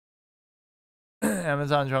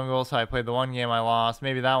 Amazon Jungle, so I played the one game I lost.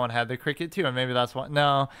 Maybe that one had the cricket too, and maybe that's what.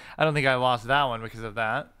 No, I don't think I lost that one because of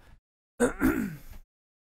that. So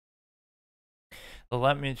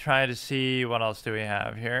let me try to see what else do we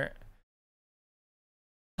have here.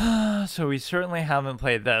 So we certainly haven't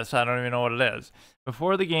played this. I don't even know what it is.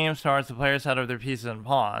 Before the game starts, the players set up their pieces and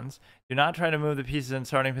pawns. Do not try to move the pieces in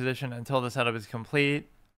starting position until the setup is complete.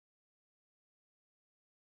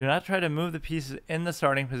 Do not try to move the pieces in the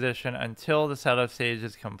starting position until the setup stage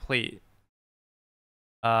is complete.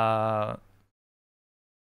 Stalemate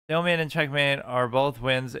and checkmate are both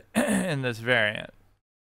wins in this variant.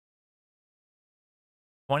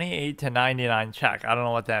 28 to 99 check. I don't know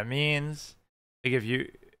what that means. Like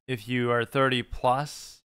if you are 30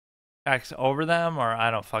 plus checks over them, or I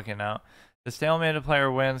don't fucking know. The stalemated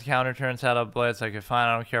player wins, counter turn, setup, blitz. Okay, fine,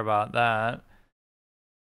 I don't care about that.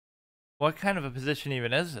 What kind of a position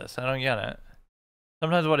even is this? I don't get it.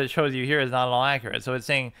 Sometimes what it shows you here is not at all accurate. So it's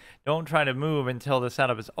saying don't try to move until the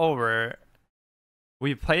setup is over.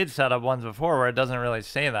 We've played setup ones before where it doesn't really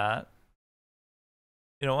say that.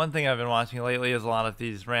 You know, one thing I've been watching lately is a lot of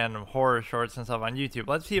these random horror shorts and stuff on YouTube.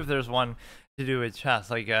 Let's see if there's one to do with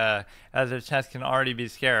chess, like as if chess can already be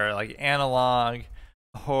scary, like analog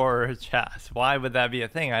horror chess. Why would that be a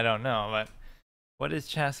thing? I don't know, but what is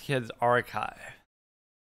Chess Kids Archive?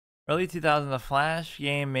 Early 2000s, a flash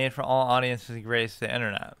game made for all audiences to grace the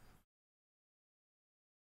internet.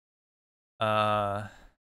 The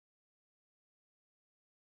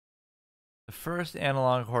first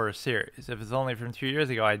analog horror series. If it's only from 2 years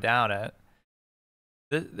ago, I doubt it.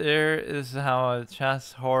 There is how a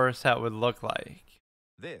chess horror set would look like.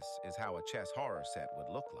 This is how a chess horror set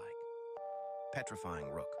would look like.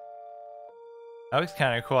 Petrifying rook. That looks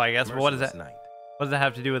kind of cool, I guess. But what does Merciless that? knight. What does that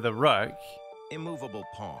have to do with a rook? Immovable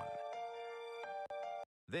pawn.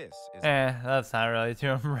 This is. That's not really too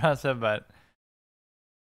impressive. But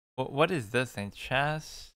what is this thing?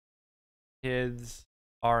 Chess Kids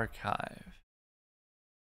Archive.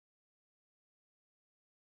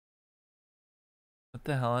 What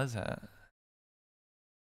the hell is it?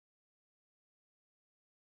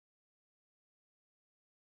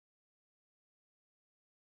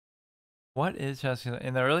 What is Chess?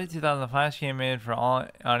 In the early 2000s, the Flash game made for all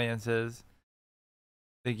audiences.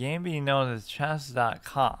 The game being known as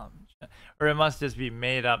chess.com. Or it must just be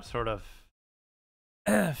made up sort of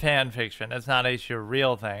fan fiction. It's not actually a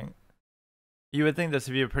real thing. You would think this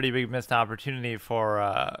would be a pretty big missed opportunity for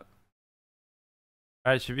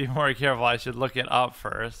I should be more careful. I should look it up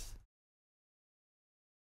first.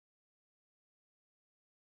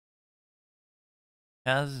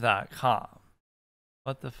 Chess.com.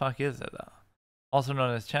 What the fuck is it though? Also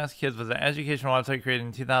known as Chess Kids, was an educational website created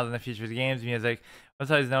in 2000 that features games, music. The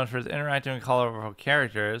website is known for its interactive and colorful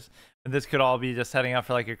characters. And this could all be just setting up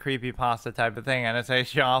for like a creepypasta type of thing, and it's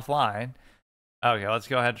actually offline. Okay, let's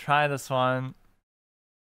go ahead and try this one.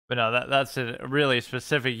 But no, that's a really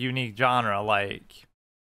specific, unique genre, like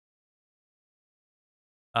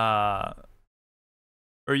or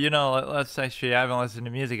you know, let's actually, I haven't listened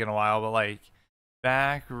to music in a while, but like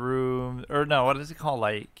back room, or no, what is it called?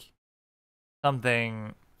 Like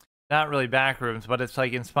something, not really back rooms, but it's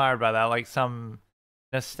like inspired by that, like some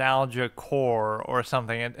nostalgia core or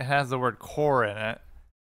something. It has the word core in it.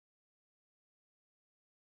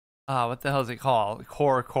 What the hell is it called?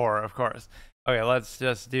 Core, of course. Okay, let's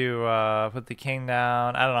just do put the king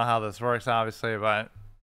down. I don't know how this works, obviously, but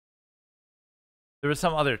there was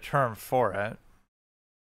some other term for it.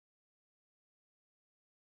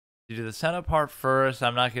 You do the setup part first.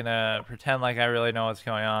 I'm not gonna pretend like I really know what's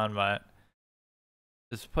going on, but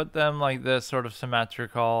just put them like this, sort of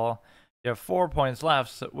symmetrical. You have 4 points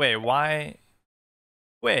left. So, wait, why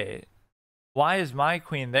is my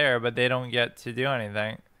queen there, but they don't get to do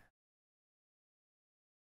anything?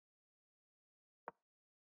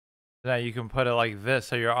 Now you can put it like this,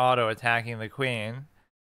 so you're auto attacking the queen.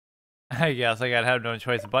 I guess like I'd have no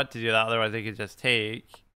choice but to do that, otherwise they could just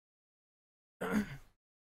take. So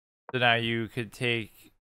now you could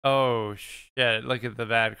take. Oh shit! Look at the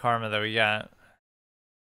bad karma that we got.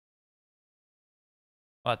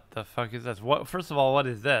 What the fuck is this? What? First of all, what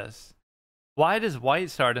is this? Why does white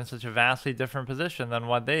start in such a vastly different position than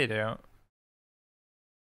what they do?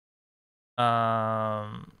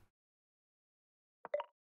 So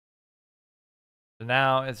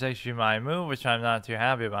now it's actually my move, which I'm not too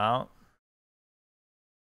happy about.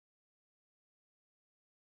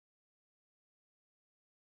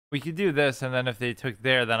 We could do this, and then if they took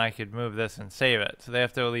there, then I could move this and save it. So they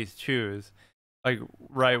have to at least choose, like,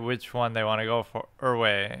 right which one they want to go for. Or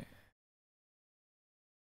wait.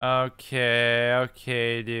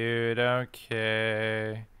 Okay, dude.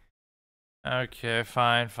 Okay,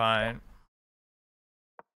 fine.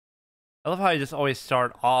 I love how I just always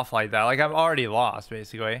start off like that. Like, I'm already lost,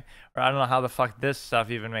 basically. Or I don't know how the fuck this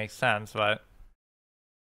stuff even makes sense, but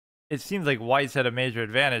it seems like white's at a major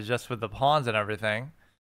advantage just with the pawns and everything.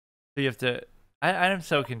 So you have to... I'm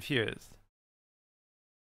so confused.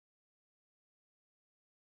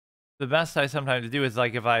 The best I sometimes do is,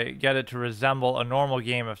 like, if I get it to resemble a normal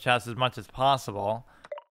game of chess as much as possible.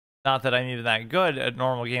 Not that I'm even that good at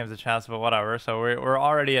normal games of chess, but whatever. So we're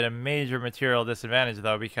already at a major material disadvantage,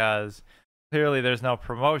 though, because clearly there's no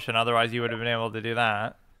promotion. Otherwise, you would have been able to do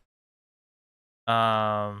that.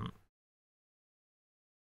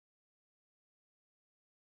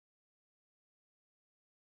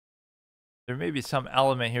 There may be some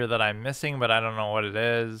element here that I'm missing, but I don't know what it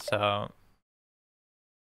is. So,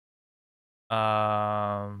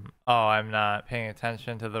 oh, I'm not paying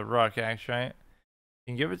attention to the rook, actually.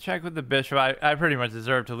 You can give a check with the bishop. I pretty much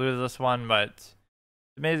deserve to lose this one, but it's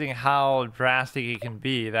amazing how drastic it can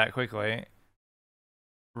be that quickly.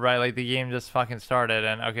 Right, like the game just fucking started,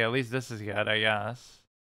 and okay, at least this is good, I guess.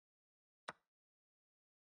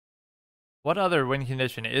 What other win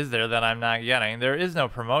condition is there that I'm not getting? There is no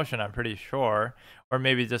promotion, I'm pretty sure. Or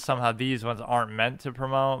maybe just somehow these ones aren't meant to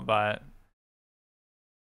promote, but...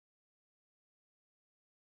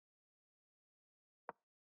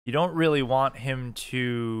 You don't really want him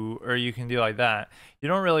to... Or you can do like that. You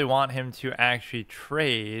don't really want him to actually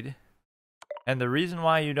trade And the reason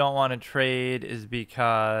why you don't want to trade is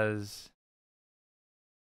because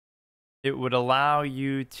it would allow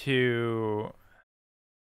you to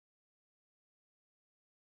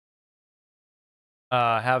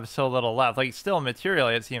have so little left. Like, still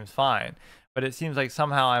materially, it seems fine. But it seems like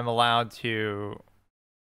somehow I'm allowed to...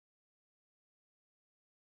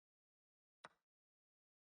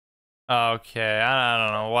 Okay, I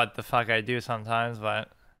don't know what the fuck I do sometimes, but...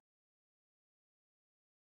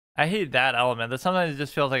 I hate that element. That sometimes it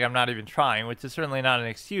just feels like I'm not even trying, which is certainly not an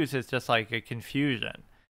excuse. It's just like a confusion.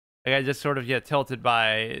 Like, I just sort of get tilted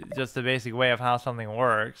by just the basic way of how something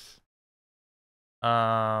works.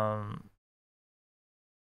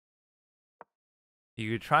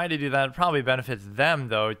 You could try to do that. It probably benefits them,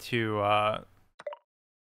 though, to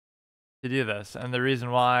do this. And the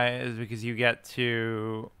reason why is because you get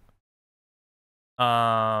to...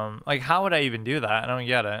 like, how would I even do that? I don't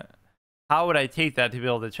get it. How would I take that to be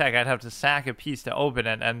able to check? I'd have to sack a piece to open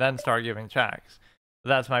it and then start giving checks.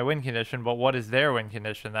 That's my win condition, but what is their win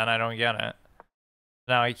condition? Then I don't get it.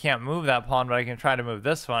 Now I can't move that pawn, but I can try to move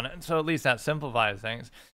this one, and so at least that simplifies things.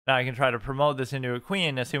 Now I can try to promote this into a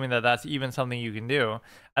queen, assuming that that's even something you can do.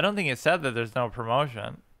 I don't think it said that there's no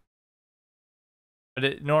promotion. But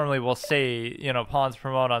it normally will say, you know, pawns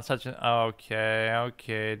promote on such an...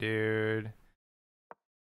 Okay, dude.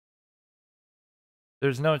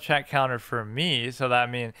 There's no check counter for me, so that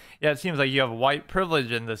means... Yeah, it seems like you have white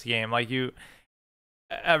privilege in this game. Like, you...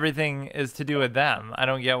 Everything is to do with them. I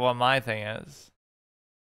don't get what my thing is.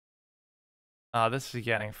 Oh, this is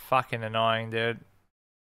getting fucking annoying, dude.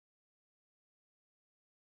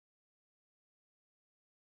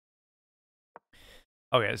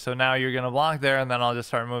 Okay, so now you're gonna block there, and then I'll just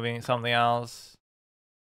start moving something else.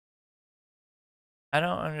 I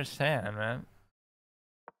don't understand, man.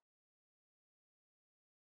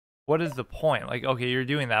 What is the point? Like, okay, you're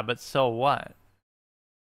doing that, but so what?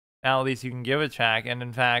 Now at least you can give a check, and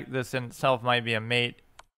in fact, this in itself might be a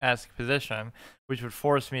mate-esque position, which would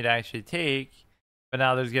force me to actually take, but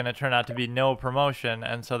now there's gonna turn out to be no promotion,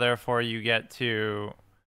 and so therefore you get to...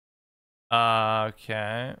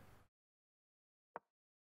 okay.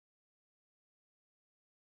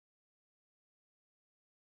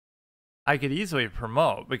 I could easily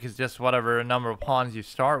promote, because just whatever number of pawns you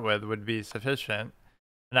start with would be sufficient.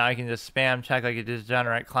 Now I can just spam check like a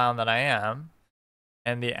degenerate clown that I am.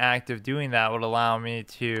 And the act of doing that would allow me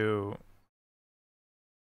to...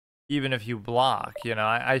 Even if you block, you know,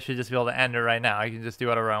 I should just be able to end it right now. I can just do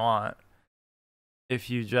whatever I want. If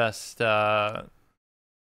you just... Well,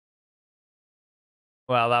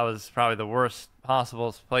 that was probably the worst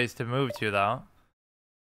possible place to move to, though.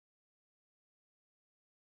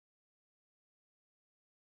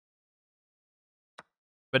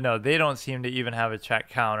 But no, they don't seem to even have a check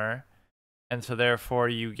counter. And so therefore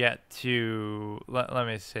you get to... Let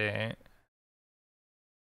me see.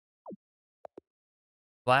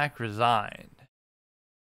 Black resigned.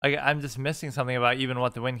 Like, I'm just missing something about even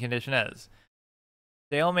what the win condition is.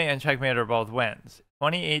 Stalemate and checkmate are both wins.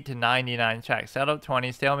 28 to 99 check. Set up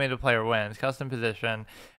 20, stalemate player wins. Custom position.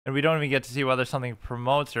 And we don't even get to see whether something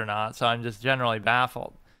promotes or not, so I'm just generally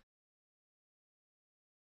baffled.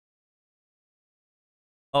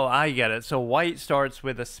 Oh, I get it. So white starts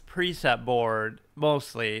with a preset board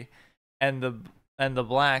mostly, and the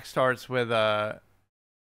black starts with a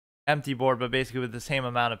empty board, but basically with the same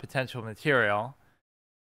amount of potential material,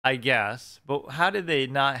 I guess. But how did they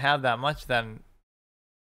not have that much then?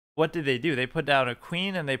 What did they do? They put down a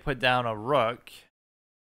queen and they put down a rook.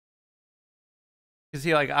 You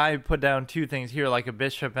see, like, I put down two things here, like a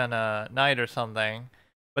bishop and a knight or something.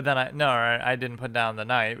 But then I didn't put down the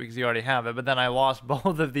knight because you already have it. But then I lost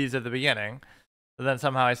both of these at the beginning. But then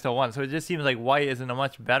somehow I still won. So it just seems like white is in a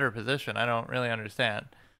much better position. I don't really understand.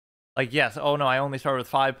 Like, yes, oh no, I only start with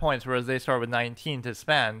 5 points, whereas they start with 19 to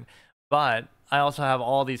spend. But I also have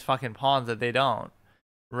all these fucking pawns that they don't.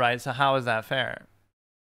 Right? So how is that fair?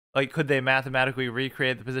 Like, could they mathematically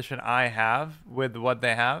recreate the position I have with what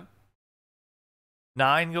they have?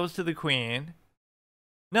 9 goes to the queen.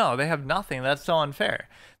 No, they have nothing. That's so unfair.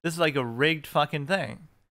 This is like a rigged fucking thing.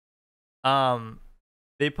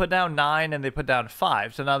 They put down 9 and they put down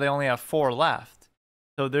 5, so now they only have 4 left.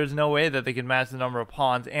 So there's no way that they can match the number of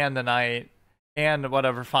pawns and the knight and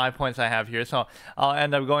whatever 5 points I have here. So I'll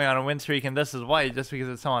end up going on a win streak, and this is white just because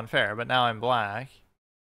it's so unfair. But now I'm black.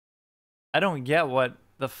 I don't get what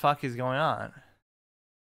the fuck is going on.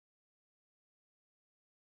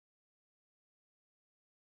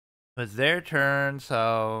 It's their turn,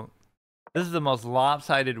 so this is the most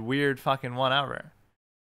lopsided, weird fucking one ever.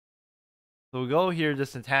 So we'll go here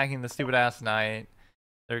just attacking the stupid ass knight.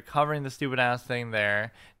 They're covering the stupid ass thing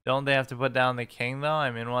there. Don't they have to put down the king, though?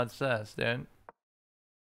 I mean, what's this, dude?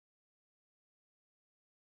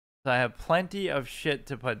 So I have plenty of shit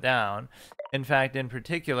to put down. In fact, in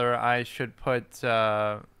particular, I should put,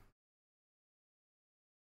 like,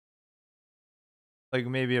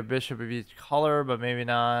 maybe a bishop of each color, but maybe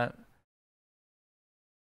not.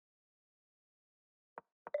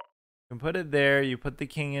 You can put it there, you put the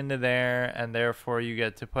king into there, and therefore you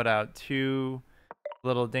get to put out 2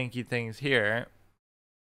 little dinky things here.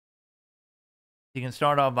 You can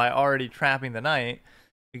start off by already trapping the knight,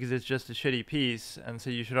 because it's just a shitty piece, and so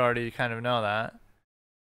you should already kind of know that.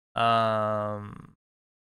 I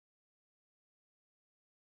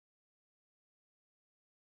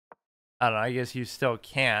don't know, I guess you still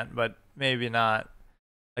can't, but maybe not.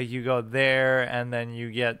 Like, you go there, and then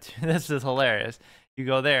you get to, this is hilarious. You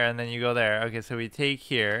go there, and then you go there. Okay, so we take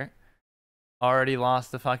here. Already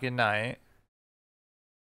lost the fucking knight.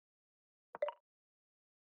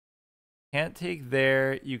 Can't take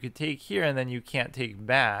there. You could take here, and then you can't take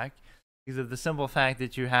back. Because of the simple fact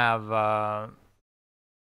that you have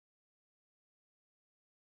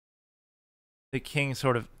the king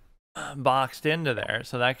sort of boxed into there.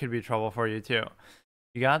 So that could be trouble for you, too.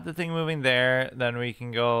 You got the thing moving there. Then we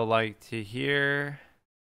can go, like, to here.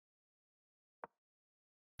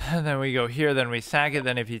 And then we go here. Then we sack it.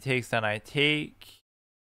 Then if he takes, then I take.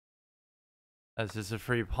 That's just a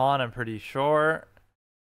free pawn, I'm pretty sure.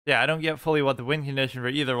 Yeah, I don't get fully what the win condition for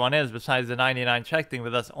either one is besides the 99 check thing,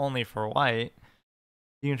 but that's only for white.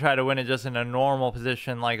 You can try to win it just in a normal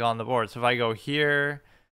position like on the board. So if I go here,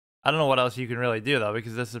 I don't know what else you can really do though,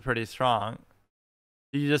 because this is pretty strong.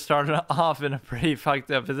 You just started off in a pretty fucked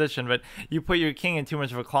up position, but you put your king in too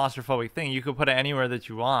much of a claustrophobic thing. You could put it anywhere that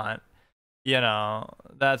you want. You know,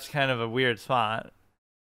 that's kind of a weird spot.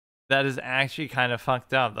 That is actually kind of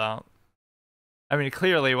fucked up though. I mean,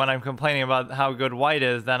 clearly, when I'm complaining about how good white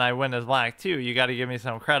is, then I win as black too. You got to give me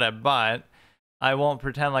some credit, but I won't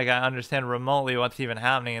pretend like I understand remotely what's even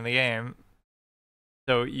happening in the game.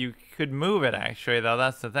 So you could move it, actually, though.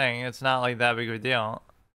 That's the thing. It's not like that big of a deal.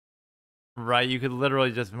 Right? You could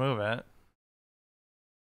literally just move it.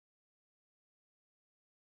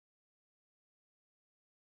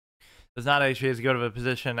 It's not actually as good of a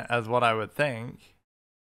position as what I would think.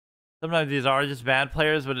 Sometimes these are just bad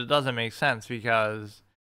players, but it doesn't make sense because,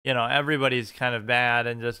 you know, everybody's kind of bad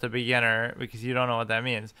and just a beginner because you don't know what that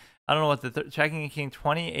means. I don't know what the checking a king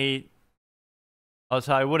 28. Oh,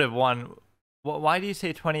 so I would have won. Why do you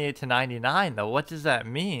say 28 to 99 though? What does that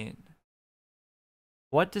mean?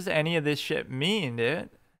 What does any of this shit mean, dude?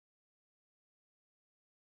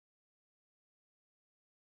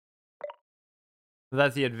 So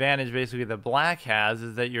that's the advantage basically that black has,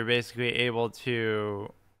 is that you're basically able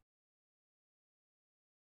to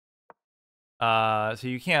so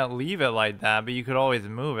you can't leave it like that, but you could always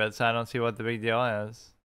move it, so I don't see what the big deal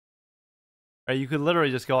is. Right, you could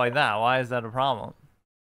literally just go like that. Why is that a problem?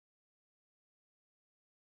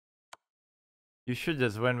 You should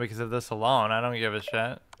just win because of this alone. I don't give a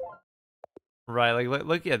shit. Right, like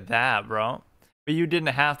look at that, bro. But you didn't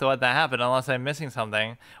have to let that happen unless I'm missing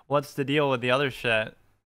something. What's the deal with the other shit?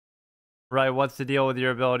 Right, what's the deal with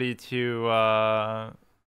your ability to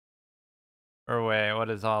or wait,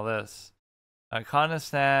 what is all this? Caught in a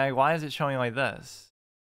snag. Why is it showing like this?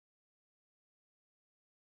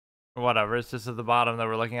 Whatever, it's just at the bottom that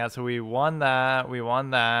we're looking at. So we won that.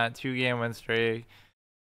 2-game win streak.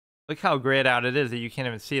 Look how grayed out it is that you can't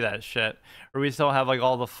even see that shit. Or we still have like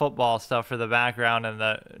all the football stuff for the background and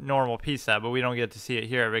the normal piece set, but we don't get to see it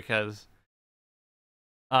here because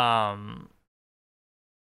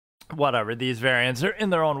whatever, these variants are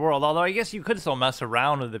in their own world. Although I guess you could still mess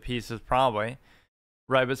around with the pieces probably.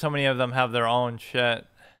 Right, but so many of them have their own shit.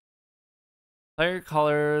 Player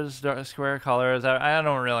colors, square colors. I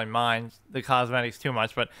don't really mind the cosmetics too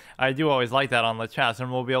much, but I do always like that on the chest,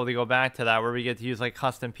 and we'll be able to go back to that where we get to use like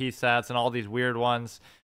custom piece sets and all these weird ones.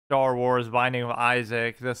 Star Wars, Binding of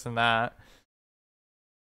Isaac, this and that.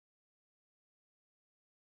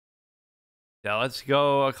 Yeah, let's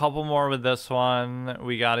go a couple more with this one.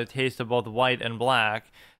 We got a taste of both white and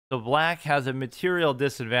black. So black has a material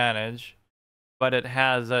disadvantage, but it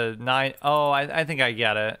has a 9. Oh, I think I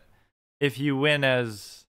get it. If you win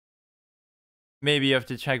as, maybe you have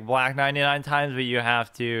to check black 99 times, but you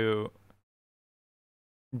have to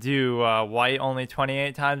do white only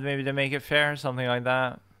 28 times maybe to make it fair, something like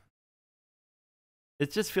that.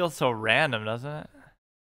 It just feels so random, doesn't it?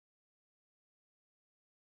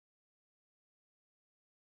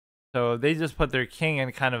 So they just put their king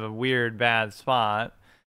in kind of a weird bad spot.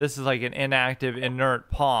 This is like an inactive inert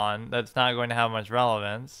pawn that's not going to have much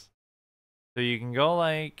relevance. So you can go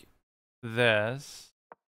like this.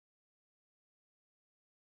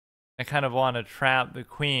 I kind of want to trap the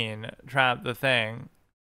queen, trap the thing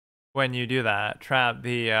when you do that. Trap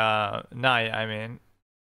the knight, I mean.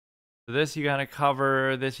 So this you gotta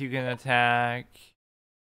cover, this you can attack.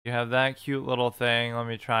 You have that cute little thing. Let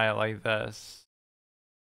me try it like this.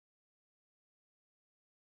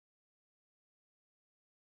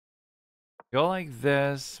 Go like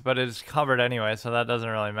this, but it's covered anyway, so that doesn't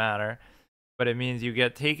really matter. But it means you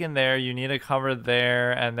get taken there, you need a cover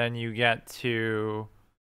there, and then you get to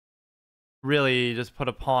really just put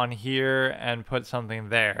a pawn here and put something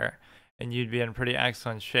there, and you'd be in pretty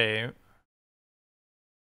excellent shape.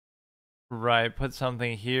 Right, put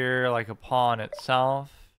something here, like a pawn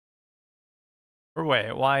itself. Or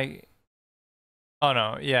wait, why? Oh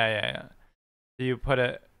no, yeah. So you put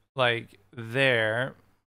it like there.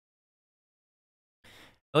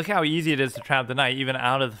 Look how easy it is to trap the knight, even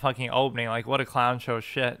out of the fucking opening. Like, what a clown show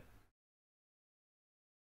shit.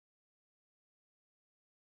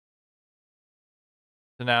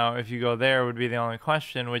 So now, if you go there would be the only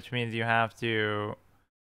question, which means you have to...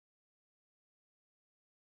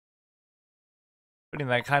 Putting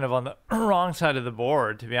that kind of on the wrong side of the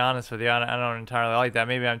board, to be honest with you. I don't entirely like that.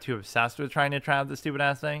 Maybe I'm too obsessed with trying to trap the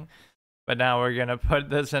stupid-ass thing. But now we're going to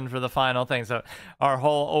put this in for the final thing. So our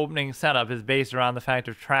whole opening setup is based around the fact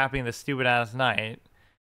of trapping the stupid-ass knight.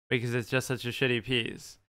 Because it's just such a shitty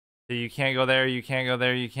piece. So you can't go there, you can't go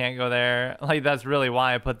there, you can't go there. Like, that's really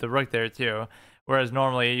why I put the rook there, too. Whereas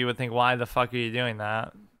normally you would think, why the fuck are you doing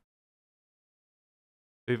that?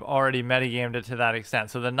 We've already metagamed it to that extent.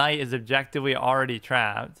 So the knight is objectively already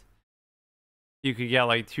trapped. You could get,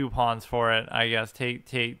 like, 2 pawns for it, I guess.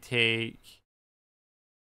 Take.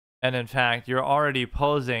 And in fact, you're already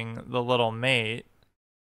posing the little mate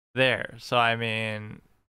there. So, I mean,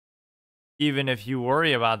 even if you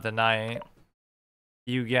worry about the knight,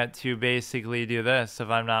 you get to basically do this, if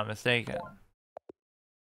I'm not mistaken.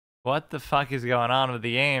 What the fuck is going on with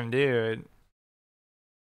the game, dude?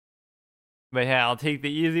 But yeah, I'll take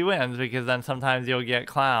the easy wins, because then sometimes you'll get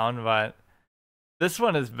clown, but this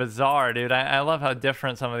one is bizarre, dude. I love how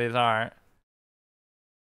different some of these are.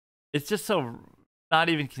 It's just so not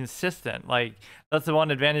even consistent. Like, that's the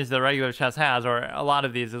one advantage the regular chess has, or a lot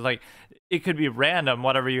of these, is like, it could be random,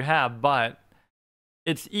 whatever you have, but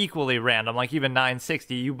it's equally random. Like, even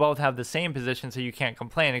 960, you both have the same position, so you can't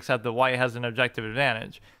complain, except the white has an objective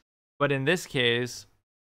advantage. But in this case,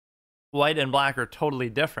 white and black are totally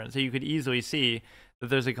different, so you could easily see that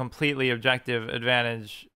there's a completely objective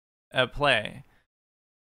advantage at play.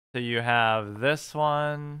 So you have this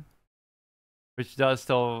one, which does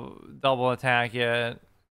still double attack it,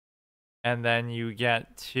 and then you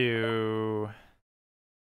get to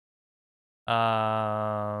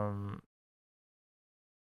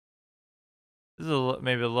this is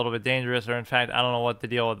maybe a little bit dangerous, or in fact, I don't know what the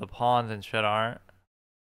deal with the pawns and shit are.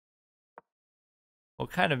 We'll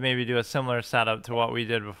kind of maybe do a similar setup to what we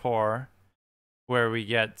did before, where we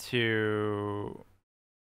get to...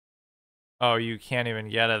 Oh, you can't even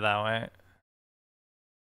get it that way.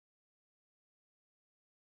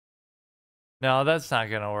 No, that's not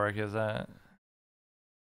gonna work, is it? I'm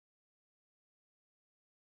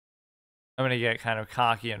gonna get kind of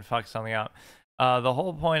cocky and fuck something up. The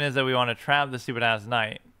whole point is that we want to trap the stupid ass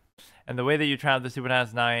knight. And the way that you trap the stupid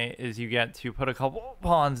ass knight is you get to put a couple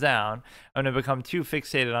pawns down. I'm gonna become too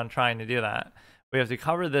fixated on trying to do that. We have to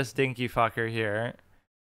cover this dinky fucker here.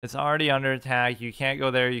 It's already under attack. You can't go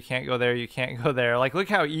there, you can't go there, you can't go there. Like, look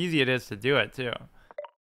how easy it is to do it, too.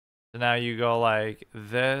 So now you go like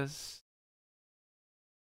this.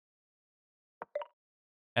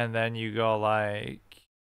 And then you go like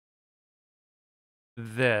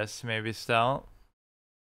this, maybe still.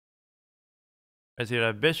 I see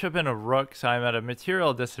a bishop and a rook, so I'm at a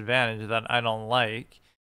material disadvantage that I don't like.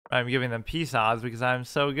 I'm giving them peace odds because I'm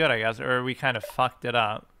so good, I guess. Or we kind of fucked it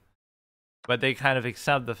up. But they kind of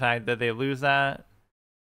accept the fact that they lose that.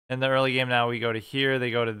 In the early game now, we go to here,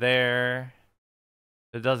 they go to there.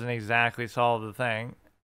 It doesn't exactly solve the thing.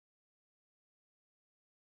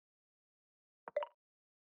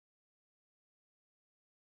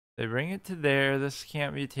 They bring it to there. This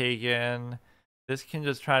can't be taken. This can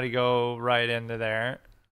just try to go right into there.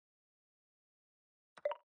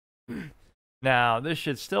 Now, this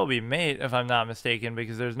should still be mate, if I'm not mistaken,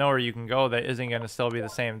 because there's nowhere you can go that isn't going to still be the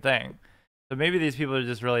same thing. So maybe these people are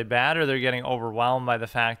just really bad, or they're getting overwhelmed by the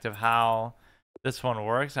fact of how this one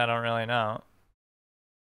works. I don't really know.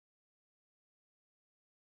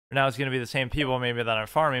 Now it's going to be the same people maybe that I'm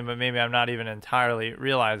farming, but maybe I'm not even entirely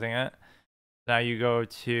realizing it. Now you go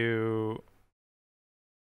to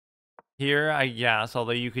here, I guess,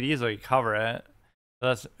 although you could easily cover it. So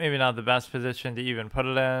that's maybe not the best position to even put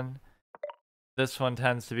it in. This one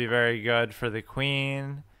tends to be very good for the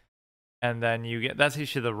queen. And then you get, that's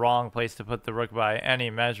actually the wrong place to put the rook by any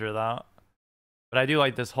measure though. But I do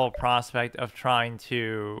like this whole prospect of trying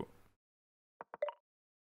to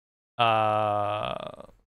I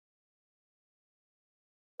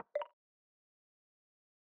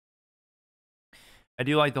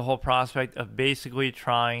do like the whole prospect of basically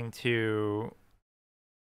trying to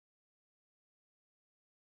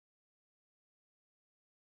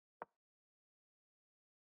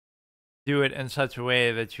do it in such a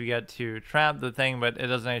way that you get to trap the thing, but it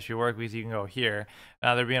doesn't actually work because you can go here.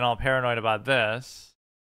 Now they're being all paranoid about this.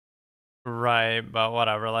 Right, but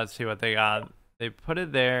whatever. Let's see what they got. They put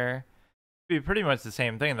it there. It'd be pretty much the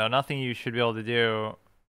same thing though. Nothing you should be able to do.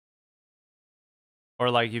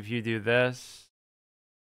 Or like if you do this.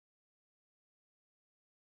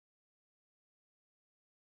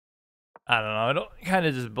 I don't know. It'll kind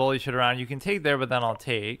of just bully shit around. You can take there, but then I'll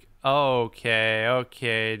take. Okay,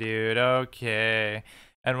 okay, dude. Okay.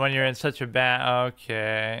 And when you're in such a bad...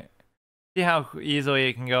 Okay. See how easily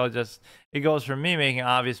it can go? Just it goes from me making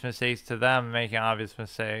obvious mistakes to them making obvious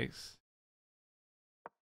mistakes.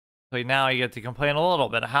 Like now I get to complain a little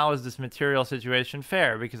bit. How is this material situation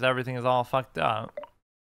fair? Because everything is all fucked up.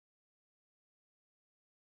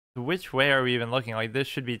 So which way are we even looking? Like this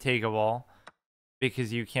should be takeable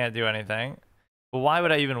because you can't do anything. But why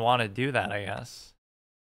would I even want to do that, I guess?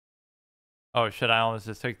 Oh shit, I almost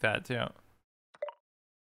just took that too.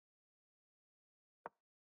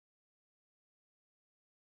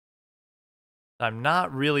 I'm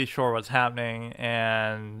not really sure what's happening,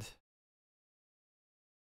 and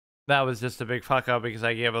that was just a big fuck up because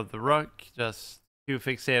I gave up the rook, just too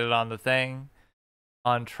fixated on the thing,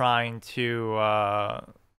 on trying to,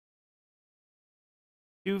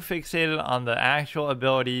 too fixated on the actual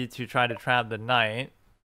ability to try to trap the knight.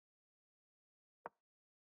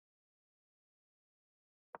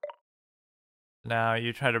 Now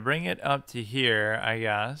you try to bring it up to here, I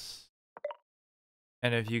guess.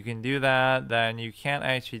 And if you can do that, then you can't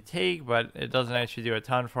actually take, but it doesn't actually do a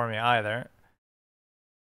ton for me either.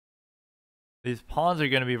 These pawns are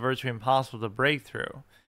going to be virtually impossible to break through.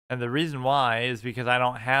 And the reason why is because I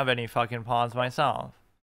don't have any fucking pawns myself.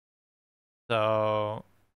 So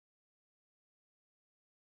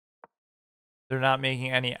they're not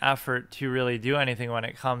making any effort to really do anything when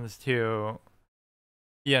it comes to,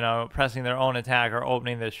 you know, pressing their own attack or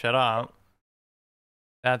opening this shit up.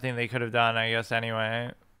 That thing they could have done, I guess,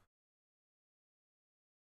 anyway.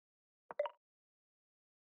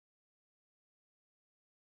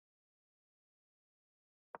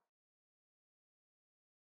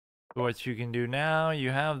 What you can do now,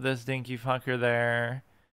 you have this dinky fucker there.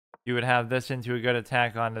 You would have this into a good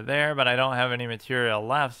attack onto there, but I don't have any material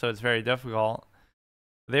left, so it's very difficult.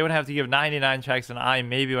 They would have to give 99 checks, and I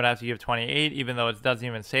maybe would have to give 28, even though it doesn't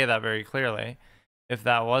even say that very clearly, if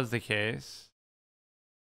that was the case.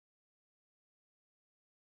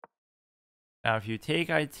 Now, if you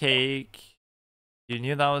take, I take. You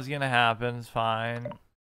knew that was going to happen. It's fine.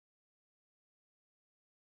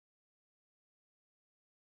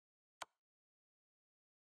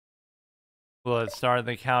 Will it start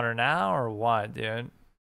the counter now or what, dude?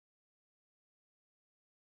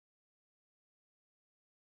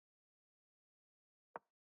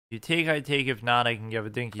 You take, I take. If not, I can give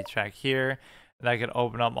a dinky check here. And that could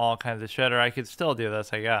open up all kinds of shit, or I could still do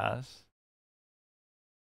this, I guess.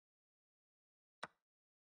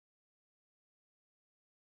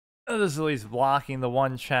 This is at least blocking the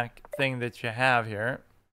one check thing that you have here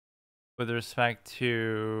with respect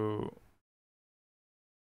to...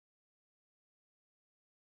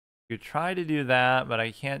 You try to do that, but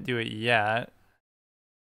I can't do it yet.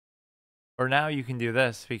 Or now you can do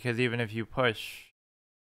this, because even if you push,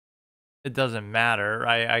 it doesn't matter.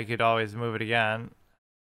 I could always move it again.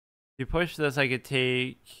 If you push this, I could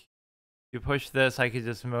take. If you push this, I could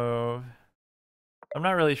just move. I'm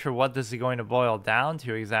not really sure what this is going to boil down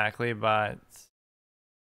to exactly, but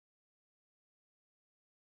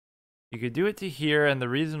you could do it to here, and the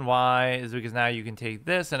reason why is because now you can take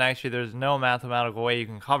this, and actually there's no mathematical way you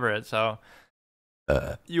can cover it, so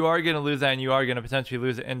you are going to lose that, and you are going to potentially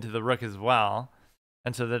lose it into the rook as well.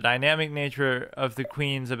 And so the dynamic nature of the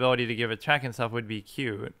queen's ability to give a check and stuff would be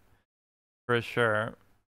cute, for sure.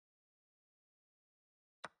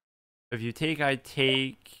 If you take, I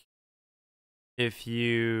take. If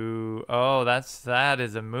you... Oh, that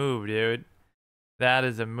is a move, dude. That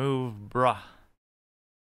is a move, bruh.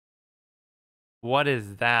 What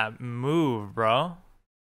is that move, bro?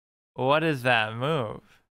 What is that move?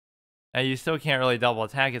 Now, you still can't really double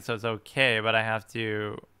attack it, so it's okay, but I have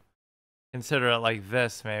to consider it like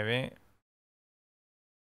this, maybe.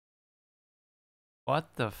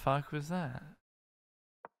 What the fuck was that?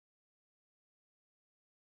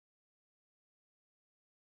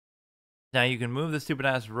 Now you can move the stupid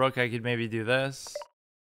ass rook. I could maybe do this.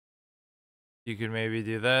 You could maybe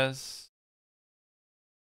do this.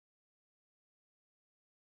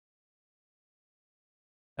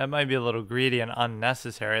 That might be a little greedy and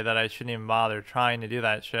unnecessary that I shouldn't even bother trying to do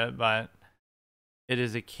that shit, but it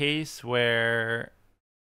is a case where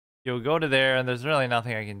you'll go to there and there's really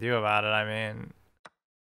nothing I can do about it. I mean,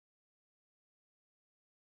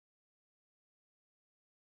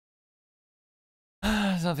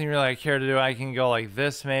 there's nothing really I care to do. I can go like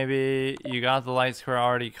this maybe. You got the light square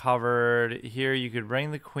already covered. Here you could bring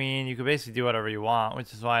the queen. You could basically do whatever you want,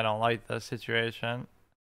 which is why I don't like this situation.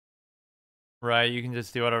 Right, you can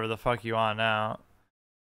just do whatever the fuck you want now.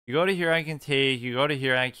 You go to here, I can take. You go to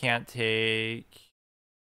here, I can't take.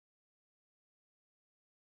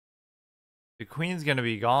 The queen's gonna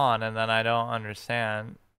be gone, and then I don't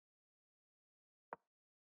understand.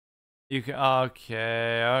 You can,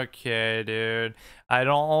 okay, dude. I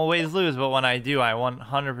don't always lose, but when I do, I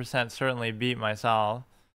 100% certainly beat myself.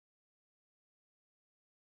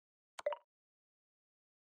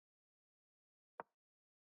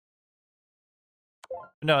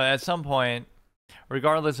 No, at some point,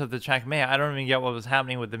 regardless of the checkmate, I don't even get what was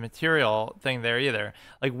happening with the material thing there either.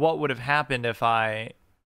 Like, what would have happened if I,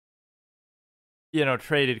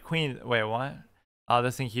 traded queen? Wait, what? Oh,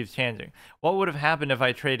 this thing keeps changing. What would have happened if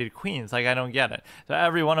I traded queens? Like, I don't get it. So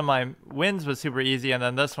every one of my wins was super easy, and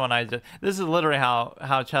then this one, this is literally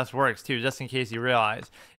how chess works too, just in case you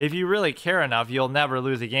realize. If you really care enough, you'll never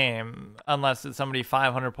lose a game unless it's somebody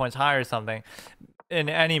 500 points higher or something. In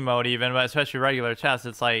any mode even, but especially regular chess,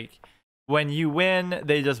 it's like when you win,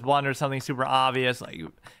 they just blunder something super obvious, like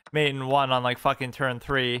mate in 1 on like fucking turn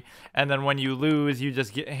 3, and then when you lose, you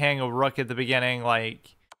just hang a rook at the beginning.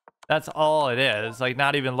 Like, that's all it is. Like,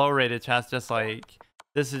 not even low rated chess, just like,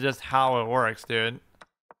 this is just how it works, dude.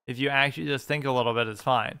 If you actually just think a little bit, it's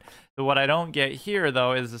fine. So what I don't get here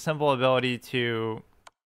though is the simple ability to,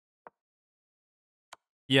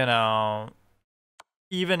 even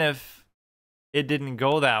if it didn't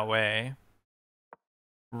go that way,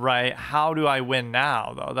 right? How do I win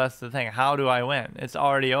now, though? That's the thing. How do I win? It's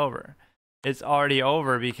already over. It's already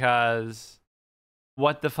over because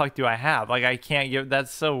what the fuck do I have? Like, I can't give.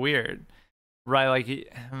 That's so weird, right? Like, it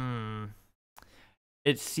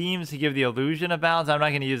seems to give the illusion of balance. I'm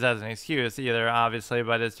not going to use that as an excuse either, obviously,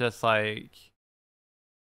 but it's just like,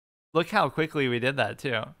 look how quickly we did that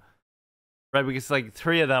too. Right, because like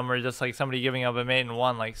 3 of them were just like somebody giving up a mate in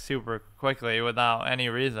 1 like super quickly without any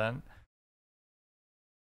reason.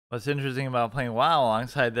 What's interesting about playing WoW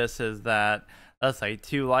alongside this is that that's like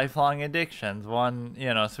 2 lifelong addictions. One,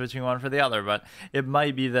 switching one for the other. But it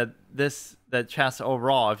might be that that chess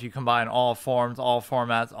overall, if you combine all forms, all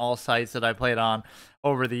formats, all sites that I played on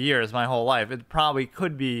over the years, my whole life, it probably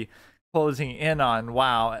could be closing in on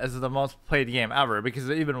WoW as the most played game ever,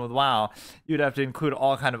 because even with WoW, you'd have to include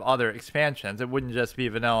all kind of other expansions. It wouldn't just be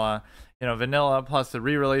vanilla, vanilla plus the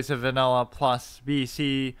re-release of vanilla plus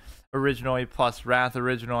BC originally plus Wrath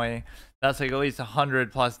originally. That's like at least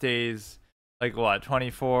 100+ days. Like what?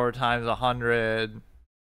 24 times 100.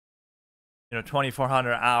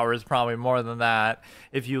 2,400 hours, probably more than that.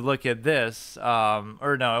 If you look at this,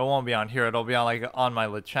 or no, it won't be on here. It'll be on like on my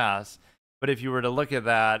Lichess. But if you were to look at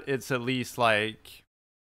that, it's at least like,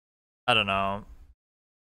 I don't know.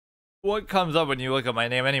 What comes up when you look at my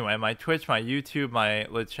name anyway? My Twitch, my YouTube, my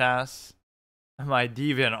Lichess, my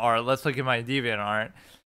DeviantArt. Let's look at my DeviantArt.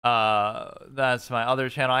 That's my other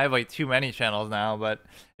channel. I have like too many channels now, but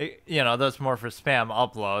that's more for spam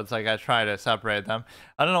uploads. Like, I try to separate them.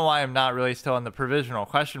 I don't know why I'm not really still in the provisional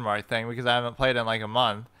question mark thing, because I haven't played in like a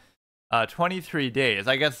month. 23 days.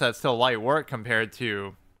 I guess that's still light work compared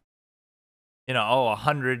to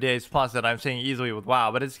 100 days plus that I'm saying easily with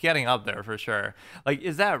WoW, but it's getting up there for sure. Like,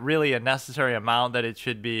 is that really a necessary amount that it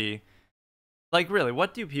should be? Like, really,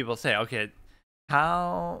 what do people say? Okay,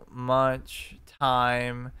 how much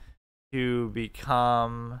time to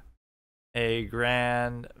become a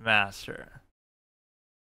grand master?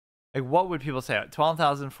 Like, what would people say?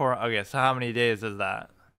 12,004. Okay, so how many days is that?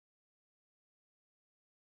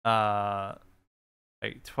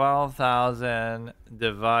 Like 12,000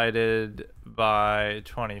 divided by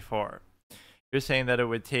 24. You're saying that it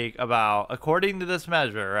would take about, according to this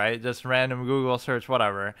measure, right? Just random Google search,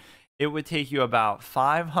 whatever. It would take you about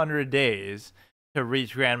 500 days to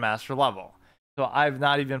reach Grandmaster level. So I've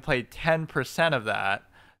not even played 10% of that.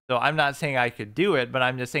 So I'm not saying I could do it, but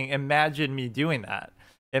I'm just saying, imagine me doing that.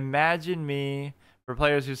 Imagine me, for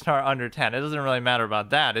players who start under 10. It doesn't really matter about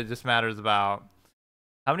that. It just matters about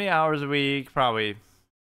How many hours a week? Probably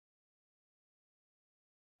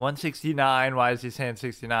 169. Why is he saying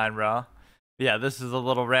 69, bro? Yeah, this is a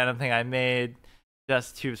little random thing I made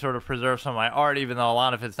just to sort of preserve some of my art, even though a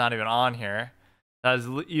lot of it's not even on here. I was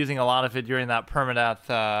using a lot of it during that permadeath,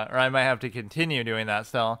 or I might have to continue doing that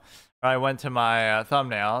still. Or I went to my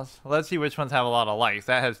thumbnails. Let's see which ones have a lot of likes.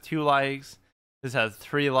 That has 2 likes. This has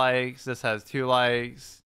 3 likes. This has 2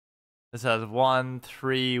 likes. This has 1,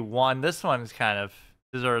 3, 1. This one is kind of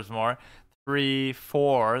deserves more. 3,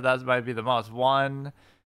 4. That might be the most. 1,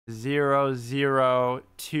 0, 0,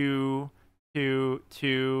 2, 2,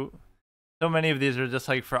 2. So many of these are just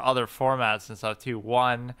like for other formats and stuff too.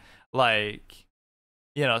 1, like,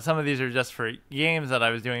 you know, some of these are just for games that I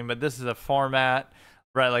was doing, but this is a format,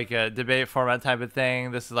 right? Like a debate format type of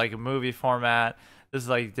thing. This is like a movie format. This is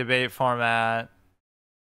like debate format.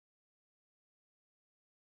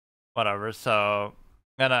 Whatever. So,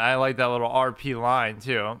 and I like that little RP line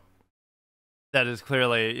too. That is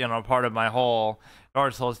clearly, you know, part of my whole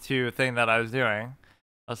Dark Souls 2 thing that I was doing.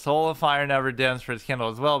 A soul of fire never dims for his kindle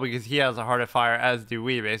as well, because he has a heart of fire, as do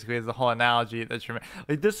we. Basically, is the whole analogy that you're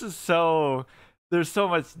like. This is so. There's so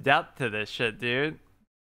much depth to this shit, dude.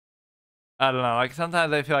 I don't know. Like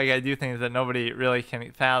sometimes I feel like I do things that nobody really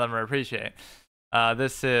can fathom or appreciate.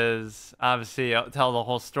 This is obviously tell the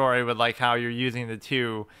whole story with like how you're using the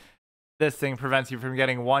two. This thing prevents you from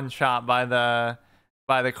getting one shot by the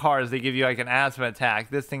cars. They give you like an asthma attack.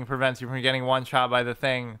 This thing prevents you from getting one shot by the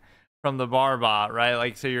thing from the barbot, right?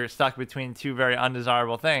 Like, so you're stuck between two very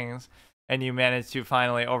undesirable things, and you manage to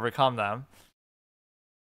finally overcome them.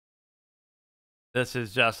 This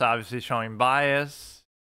is just obviously showing bias,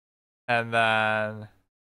 and then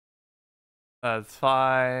that's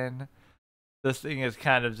fine. This thing is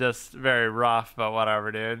kind of just very rough, but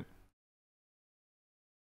whatever, dude.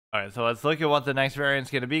 All right, so let's look at what the next variant's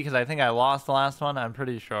going to be, because I think I lost the last one. I'm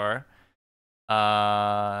pretty sure.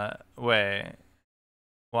 Wait.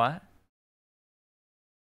 What?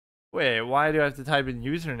 Wait, why do I have to type in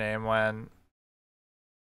username when...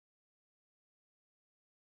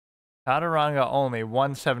 Tataranga only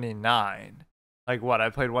 179. Like what? I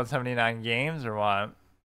played 179 games or what?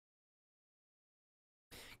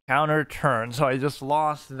 Counter turn. So I just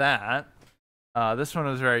lost that. This one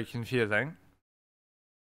was very confusing.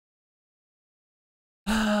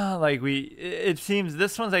 Like it seems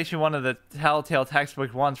this one's actually one of the telltale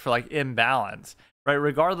textbook ones for like imbalance, right?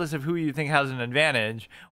 Regardless of who you think has an advantage,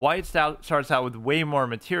 white starts out with way more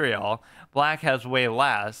material, black has way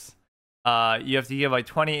less. You have to give like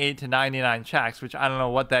 28 to 99 checks, which I don't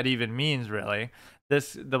know what that even means really.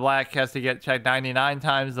 The black has to get checked 99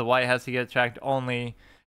 times, the white has to get checked only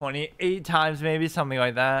 28 times, maybe something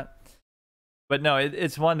like that. But no,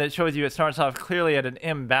 it's one that shows you it starts off clearly at an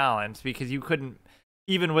imbalance, because you couldn't,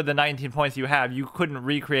 even with the 19 points you have, you couldn't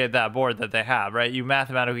recreate that board that they have, right? You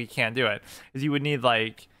mathematically can't do it, because you would need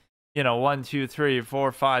like, you know, 1, 2, 3,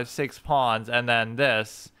 4, 5, 6 pawns, and then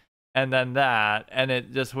this, and then that, and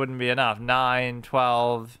it just wouldn't be enough. 9,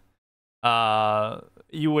 12,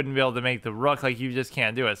 you wouldn't be able to make the rook. Like, you just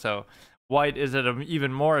can't do it. So white is at an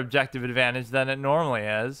even more objective advantage than it normally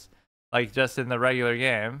is, like just in the regular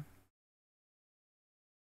game.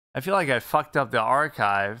 I feel like I fucked up the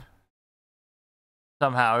archive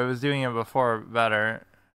somehow. It was doing it before better.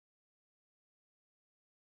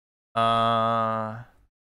 Well,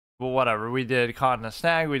 whatever. We did caught in a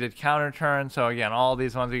snag. We did counter turn. So again, all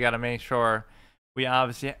these ones we got to make sure we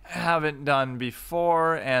obviously haven't done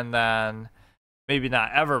before, and then maybe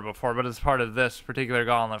not ever before, but as part of this particular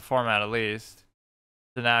gauntlet format at least.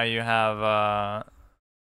 So now you have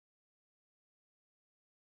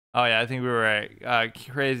oh yeah, I think we were a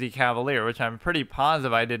crazy cavalier, which I'm pretty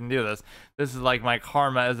positive I didn't do this. This is like my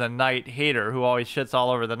karma as a knight hater who always shits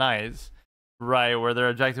all over the knights. Right, where they're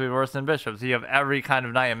objectively worse than bishops. So you have every kind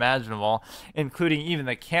of knight imaginable, including even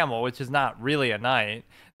the camel, which is not really a knight.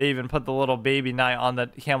 They even put the little baby knight on the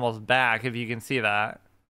camel's back, if you can see that.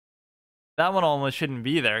 That one almost shouldn't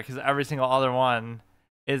be there, because every single other one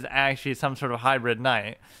is actually some sort of hybrid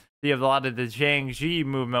knight. So you have a lot of the Zhang Ji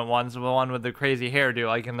movement ones, the one with the crazy hairdo,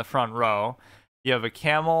 like in the front row. You have a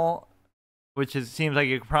camel, which seems like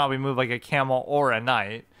it could probably move like a camel or a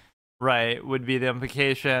knight, right, would be the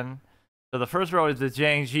implication. So the first row is the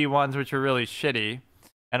Zhang Ji ones, which are really shitty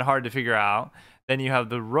and hard to figure out. Then you have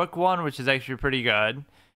the rook one, which is actually pretty good.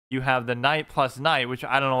 You have the knight plus knight, which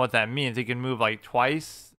I don't know what that means. It can move like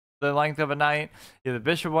twice the length of a knight. Yeah, the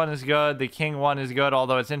bishop one is good. The king one is good,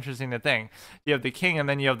 although it's interesting to think. You have the king, and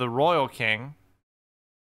then you have the royal king,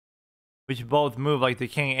 which both move like the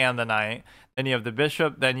king and the knight. Then you have the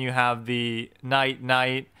bishop. Then you have the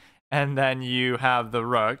knight, and then you have the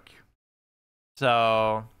rook.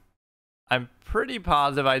 So I'm pretty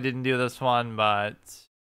positive I didn't do this one, but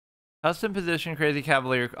custom position, crazy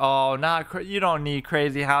cavalier. Oh, you don't need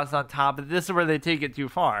crazy house on top of this. Is where they take it too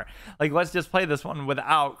far. Like, let's just play this one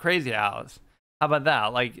without crazy house. How about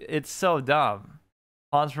that? Like, it's so dumb.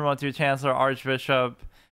 Pawns promote to chancellor, archbishop,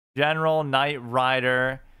 general, knight,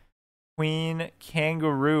 rider, queen,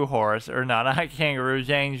 kangaroo horse, or no, not kangaroo,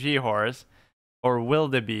 Zhang horse, or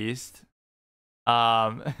wildebeest.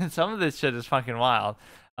 Some of this shit is fucking wild.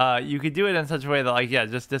 You could do it in such a way that, like, yeah,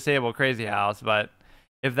 just disable crazy house, but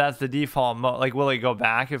if that's the default mode, like, will it go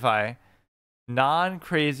back if I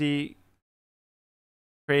non-crazy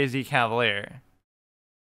crazy cavalier?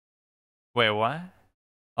 Wait, what?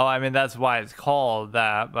 Oh, I mean, that's why it's called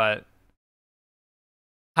that, but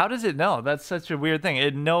how does it know? That's such a weird thing.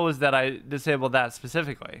 It knows that I disabled that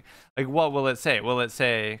specifically. Like, what will it say? Will it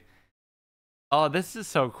say, oh, this is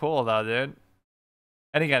so cool, though, dude.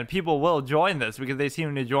 And again, people will join this because they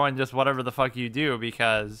seem to join just whatever the fuck you do,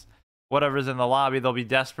 because whatever's in the lobby, they'll be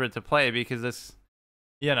desperate to play because this,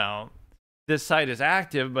 you know, this site is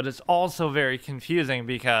active, but it's also very confusing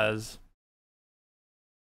because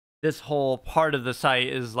this whole part of the site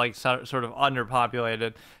is like sort of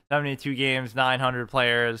underpopulated. 72 games, 900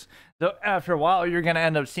 players. So after a while, you're going to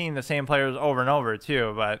end up seeing the same players over and over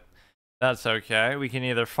too, but that's okay. We can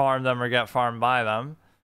either farm them or get farmed by them.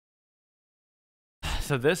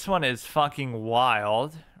 So this one is fucking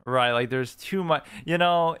wild, right? Like, there's too much, you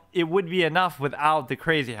know, it would be enough without the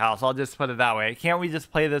crazy house. I'll just put it that way. Can't we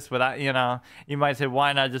just play this without, you know, you might say,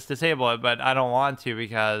 why not just disable it? But I don't want to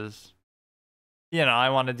because, you know, I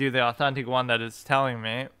want to do the authentic one that it's telling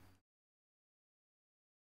me.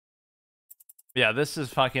 Yeah, this is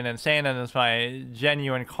fucking insane, and it's my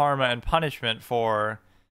genuine karma and punishment for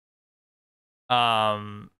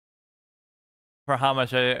how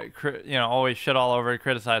much I, you know, always shit all over and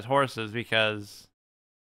criticize horses, because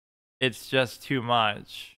it's just too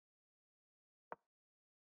much.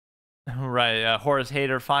 Right, a horse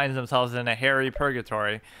hater finds themselves in a hairy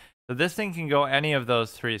purgatory. So this thing can go any of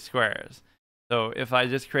those 3 squares. So if I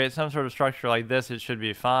just create some sort of structure like this, it should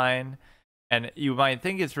be fine. And you might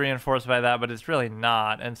think it's reinforced by that, but it's really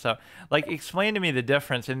not. And so, like, explain to me the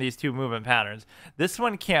difference in these 2 movement patterns. This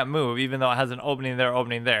one can't move, even though it has an opening there,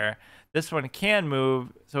 opening there. This one can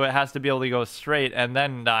move, so it has to be able to go straight and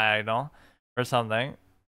then diagonal or something.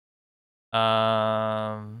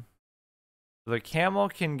 The camel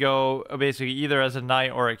can go basically either as a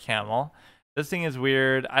knight or a camel. This thing is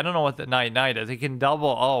weird. I don't know what the knight is. It can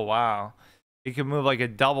double. Oh, wow. It can move like a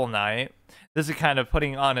double knight. This is kind of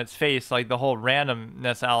putting on its face like the whole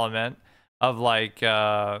randomness element of like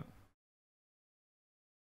the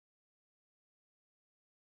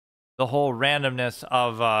whole randomness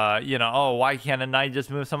of you know, oh, why can't a knight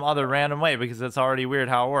just move some other random way, because it's already weird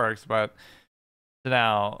how it works. But so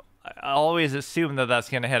now I always assume that that's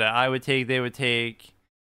gonna hit it. They would take,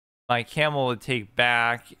 my camel would take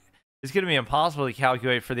back. It's gonna be impossible to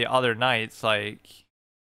calculate for the other knights. Like,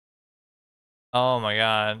 oh my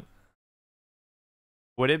god.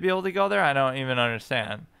 Would it be able to go there? I don't even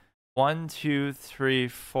understand. 1, 2, 3,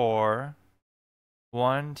 4.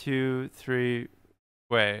 1, 2, 3.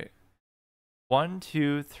 Wait. 1,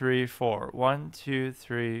 2, 3, 4. 1, 2,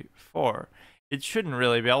 3, 4. It shouldn't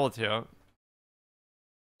really be able to.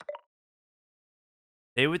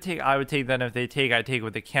 They would take. I would take. Then if they take, I take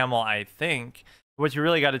with the camel, I think. What you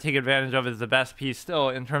really got to take advantage of is the best piece still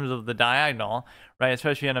in terms of the diagonal, right?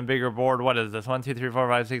 Especially on a bigger board. What is this? 1, 2, 3, 4,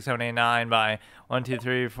 5, 6, 7, 8, 9 by 1, 2,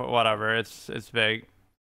 3, 4, whatever. It's big.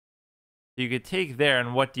 You could take there,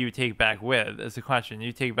 and what do you take back with is the question.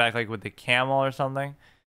 You take back like with the camel or something.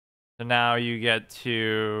 So now you get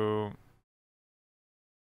to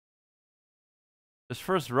this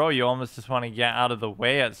first row. You almost just want to get out of the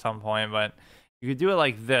way at some point, but you could do it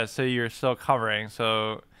like this, so you're still covering.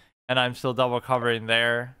 So, and I'm still double covering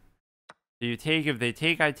there. So you take, if they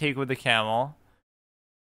take, I take with the camel.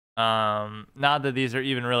 Not that these are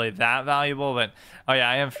even really that valuable, but oh yeah,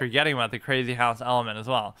 I am forgetting about the crazy house element as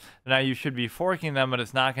well. Now you should be forking them, but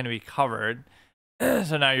it's not going to be covered.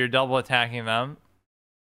 So now you're double attacking them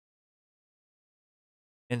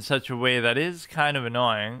in such a way that is kind of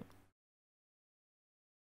annoying.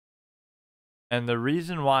 And the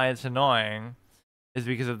reason why it's annoying is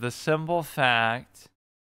because of the simple fact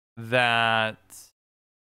that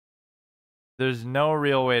there's no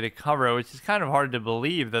real way to cover it, which is kind of hard to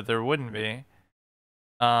believe that there wouldn't be.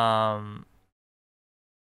 I'm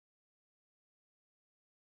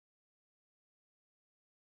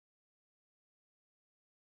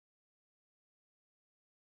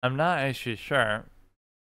not actually sure.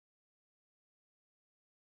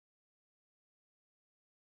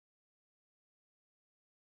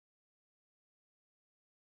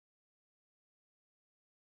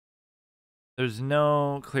 There's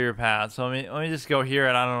no clear path. So let me just go here,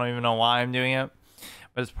 and I don't even know why I'm doing it.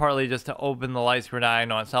 But it's partly just to open the light square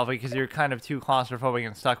diagonal itself, because you're kind of too claustrophobic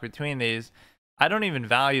and stuck between these. I don't even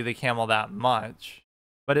value the camel that much,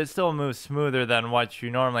 but it still moves smoother than what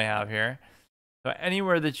you normally have here. So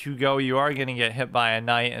anywhere that you go, you are going to get hit by a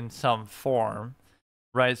knight in some form,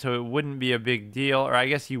 right? So it wouldn't be a big deal, or I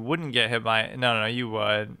guess you wouldn't get hit by, no, you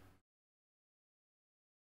would.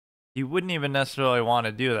 You wouldn't even necessarily want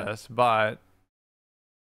to do this, but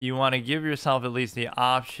you want to give yourself at least the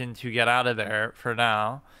option to get out of there for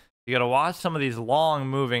now. You got to watch some of these long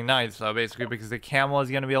moving knights, though, basically, because the camel is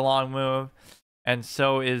going to be a long move, and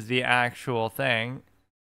so is the actual thing.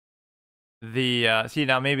 See,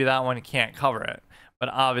 now maybe that one can't cover it, but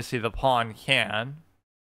obviously the pawn can.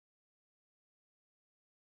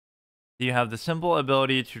 You have the simple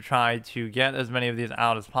ability to try to get as many of these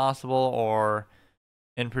out as possible, or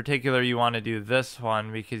in particular, you want to do this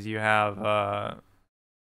one because you have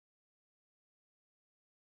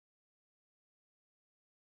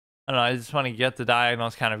I don't know, I just want to get the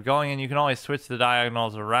diagonals kind of going, and you can always switch the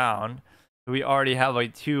diagonals around. We already have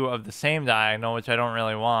like two of the same diagonal, which I don't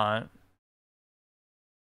really want.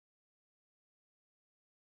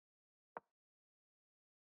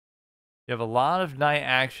 You have a lot of knight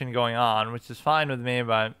action going on, which is fine with me,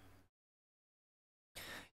 but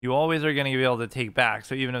you always are going to be able to take back.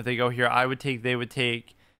 So even if they go here, I would take, they would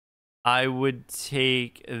take, I would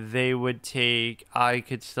take, they would take, I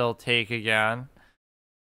could still take again.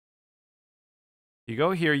 You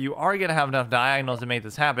go here, you are going to have enough diagonals to make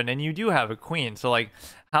this happen, and you do have a queen. So like,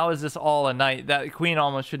 how is this all a knight? That queen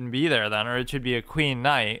almost shouldn't be there then, or it should be a queen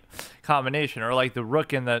knight combination, or like the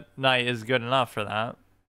rook and the knight is good enough for that.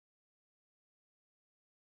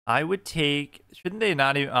 I would take, shouldn't they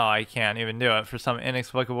not even, oh, I can't even do it for some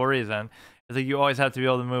inexplicable reason. It's like you always have to be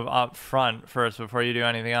able to move up front first before you do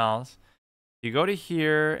anything else. You go to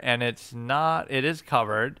here, and it's not, it is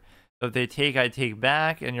covered. So if they take, I take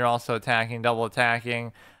back, and you're also attacking, double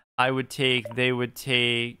attacking. I would take, they would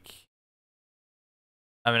take,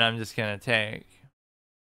 I mean, I'm just going to take.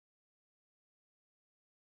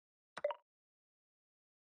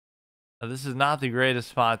 Now, this is not the greatest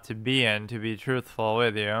spot to be in, to be truthful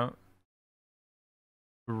with you.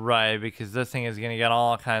 Right, because this thing is going to get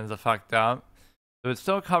all kinds of fucked up. So it's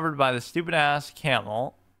still covered by the stupid ass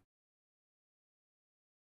camel.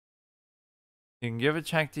 You can give a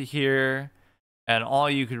check to here, and all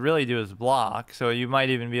you could really do is block. So you might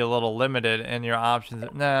even be a little limited in your options.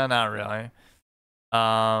 Nah, not really.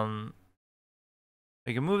 I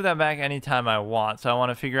can move that back anytime I want. So I want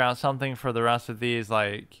to figure out something for the rest of these.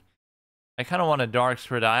 Like, I kind of want a dark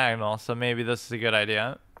square diagonal, so maybe this is a good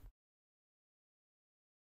idea.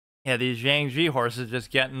 Yeah, these Zhang Ji horses just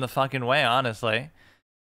get in the fucking way, honestly.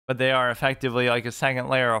 But they are effectively like a second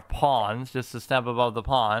layer of pawns, just a step above the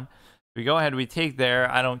pawn. We go ahead, we take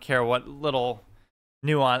there. I don't care what little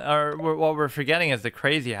nuance, or what we're forgetting is the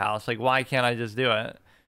crazy house. Like, why can't I just do it?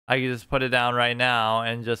 I can just put it down right now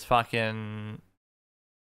and just fucking,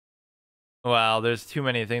 well, there's too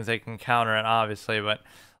many things that can counter it, obviously, but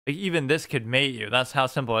like even this could mate you. That's how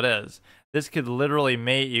simple it is. This could literally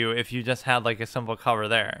mate you if you just had like a simple cover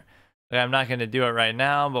there. Like, I'm not going to do it right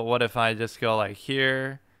now, but what if I just go like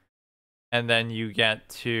here, and then you get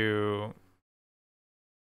to,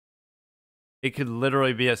 it could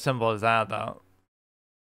literally be as simple as that, though.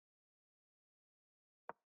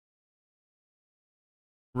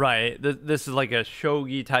 Right. This is like a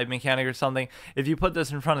shogi type mechanic or something. If you put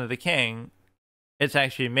this in front of the king, it's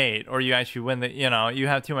actually mate, or you actually win the, you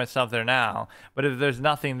have too much stuff there now. But if there's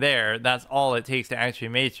nothing there, that's all it takes to actually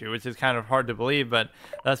mate you, which is kind of hard to believe, but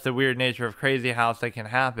that's the weird nature of crazy house that can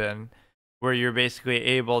happen, where you're basically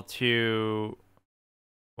able to,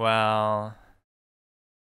 well,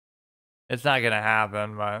 it's not going to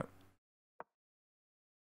happen, but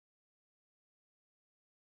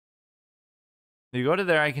you go to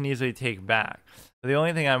there, I can easily take back. The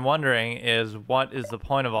only thing I'm wondering is what is the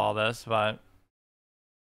point of all this, but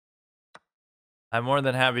I'm more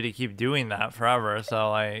than happy to keep doing that forever. So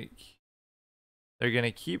like, they're going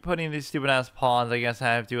to keep putting these stupid ass pawns. I guess I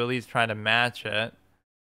have to at least try to match it.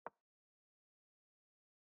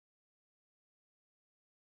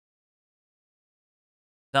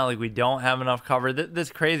 It's not like we don't have enough cover.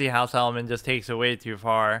 This crazy house element just takes it way too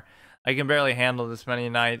far. I can barely handle this many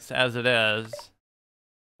knights as it is.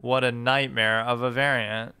 What a nightmare of a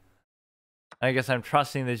variant. I guess I'm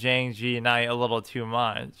trusting the Zhang Ji knight a little too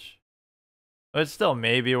much. But it's still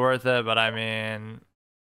maybe worth it, but I mean, it's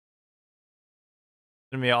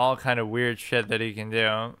gonna be all kind of weird shit that he can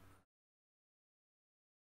do.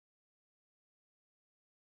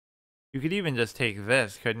 You could even just take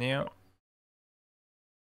this, couldn't you?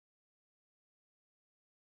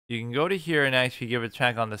 You can go to here and actually give a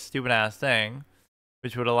check on the stupid ass thing,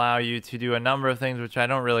 which would allow you to do a number of things which I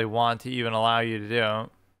don't really want to even allow you to do.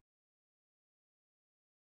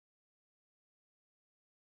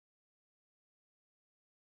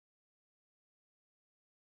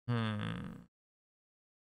 Hmm.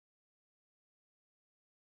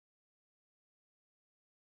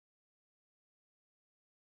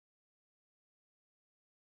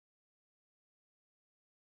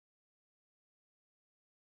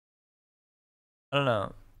 I don't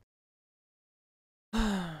know.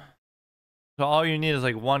 So all you need is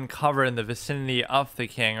like one cover in the vicinity of the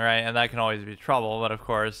king, right? And that can always be trouble, but of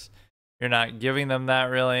course, you're not giving them that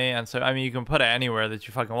really. And so, I mean, you can put it anywhere that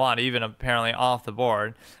you fucking want, even apparently off the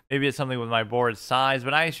board. Maybe it's something with my board size,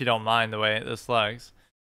 but I actually don't mind the way this looks.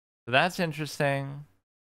 So that's interesting.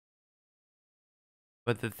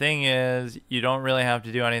 But the thing is, you don't really have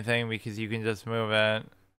to do anything because you can just move it.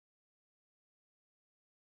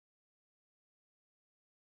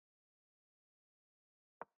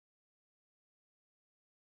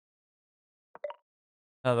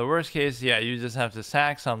 Now, the worst case, yeah, you just have to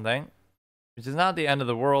sack something, which is not the end of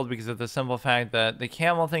the world because of the simple fact that the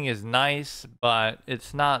camel thing is nice, but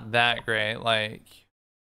it's not that great. Like,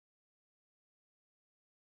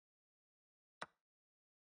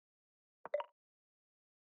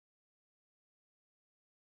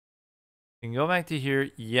 you can go back to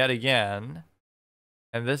here yet again.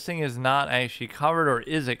 And this thing is not actually covered, or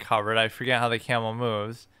is it covered? I forget how the camel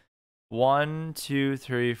moves. 1, 2,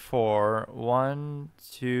 3, 4. 1,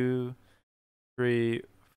 2, 3,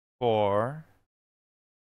 4.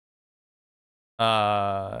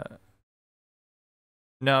 No,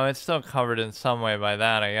 it's still covered in some way by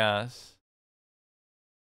that, I guess.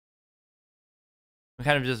 I'm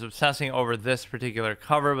kind of just obsessing over this particular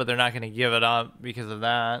cover, but they're not going to give it up because of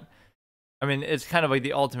that. I mean, it's kind of like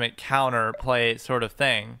the ultimate counterplay sort of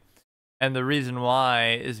thing. And the reason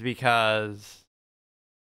why is because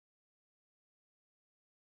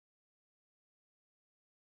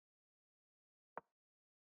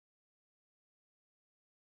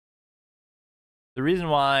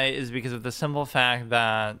of the simple fact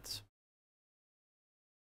that,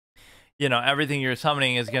 you know, everything you're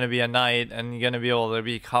summoning is going to be a knight and you're going to be able to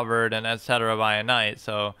be covered and etc. by a knight.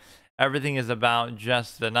 So everything is about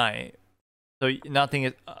just the knight. So nothing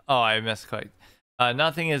is, oh, I misclicked.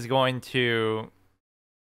 Nothing is going to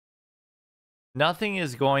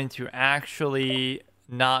actually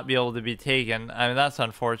not be able to be taken. I mean, that's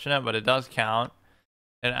unfortunate, but it does count.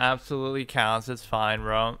 It absolutely counts. It's fine,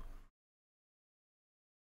 bro.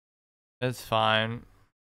 It's fine.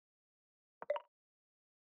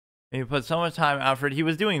 He put so much time, effort. He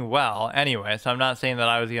was doing well anyway, so I'm not saying that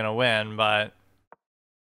I was going to win, but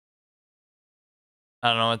I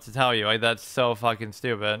don't know what to tell you. Like, that's so fucking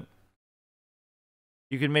stupid.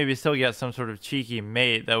 You could maybe still get some sort of cheeky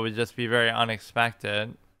mate that would just be very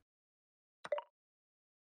unexpected.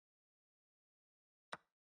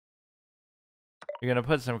 You're going to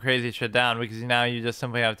put some crazy shit down because now you just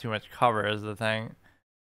simply have too much cover is the thing.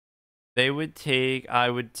 They would take, I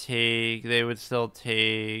would take, they would still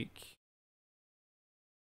take.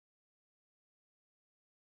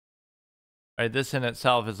 Right, this in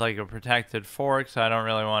itself is like a protected fork, so I don't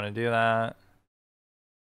really want to do that.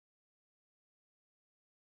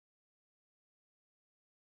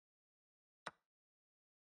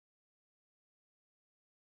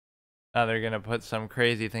 Now they're going to put some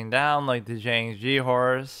crazy thing down like the Zhang's G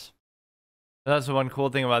horse. That's the one cool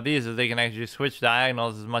thing about these is they can actually switch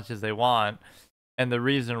diagonals as much as they want. And the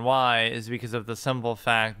reason why is because of the simple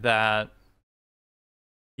fact that,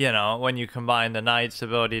 you know, when you combine the knight's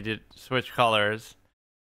ability to switch colors,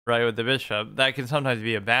 right, with the bishop, that can sometimes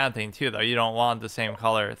be a bad thing too, though. You don't want the same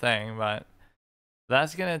color thing, but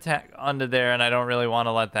that's going to attack onto there, and I don't really want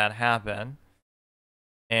to let that happen.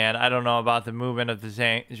 And I don't know about the movement of the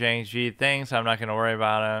Zhang Ji thing, so I'm not going to worry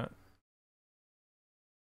about it.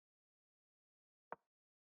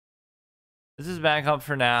 This is back up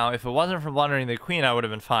for now. If it wasn't for blundering the queen, I would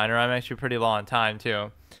have been fine, or I'm actually pretty low on time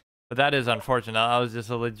too. But that is unfortunate. That was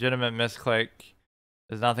just a legitimate misclick.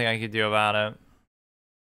 There's nothing I could do about it.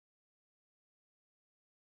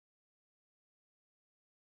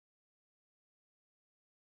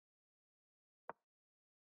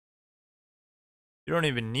 You don't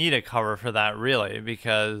even need a cover for that, really,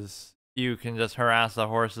 because you can just harass the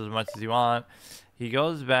horse as much as you want. He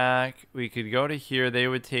goes back. We could go to here. They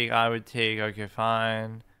would take. I would take. Okay,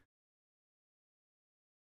 fine.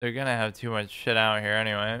 They're going to have too much shit out here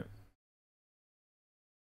anyway.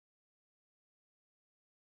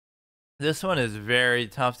 This one is very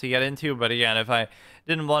tough to get into, but again, if I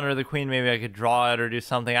didn't blunder the queen, maybe I could draw it or do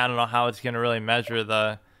something. I don't know how it's going to really measure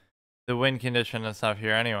the the win condition and stuff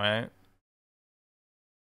here anyway.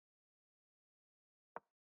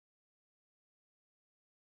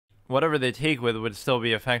 Whatever they take with would still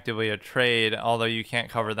be effectively a trade, although you can't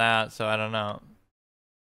cover that, so I don't know.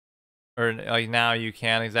 Or like now you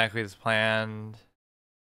can exactly as planned.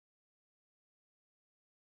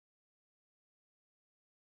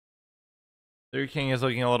 Their king is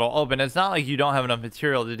looking a little open. It's not like you don't have enough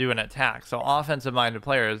material to do an attack. So offensive-minded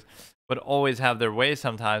players would always have their way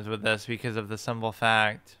sometimes with this because of the simple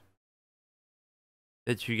fact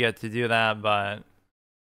that you get to do that, but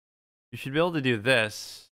you should be able to do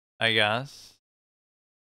this, I guess.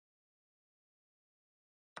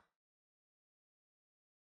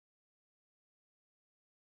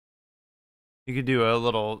 You could do a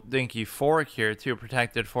little dinky fork here too, a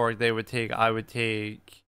protected fork. They would take, I would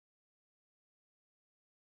take.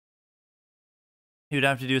 You'd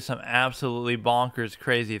have to do some absolutely bonkers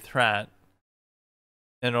crazy threat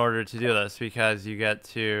in order to do this, because you get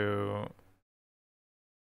to,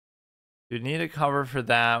 you need a cover for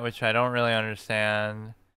that, which I don't really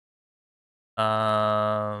understand.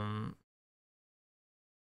 Or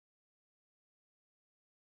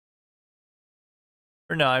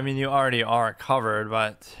no, I mean you already are covered,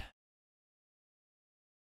 but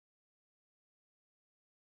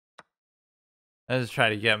let's try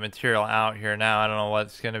to get material out here now. I don't know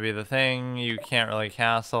what's going to be the thing. You can't really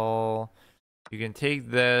castle. You can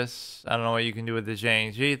take this. I don't know what you can do with the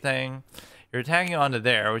G thing. You're attacking onto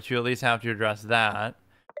there, which you at least have to address that,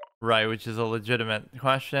 right? Which is a legitimate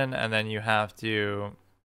question. And then you have to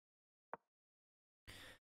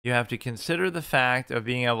consider the fact of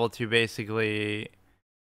being able to basically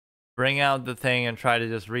bring out the thing and try to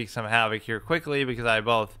just wreak some havoc here quickly, because I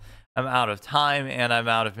both am out of time and I'm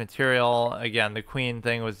out of material. Again, the queen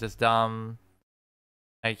thing was just dumb.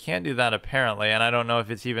 I can't do that apparently, and I don't know if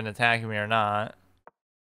it's even attacking me or not.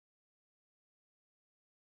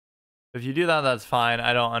 If you do that, that's fine.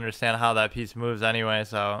 I don't understand how that piece moves anyway,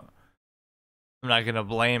 so I'm not going to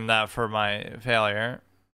blame that for my failure.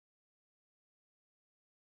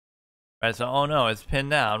 Right, so, oh no, it's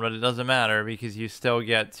pinned down, but it doesn't matter because you still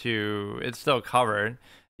get to, it's still covered.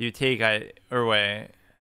 You take, or wait.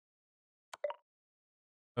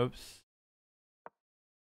 Oops.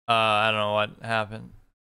 I don't know what happened.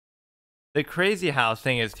 The crazy house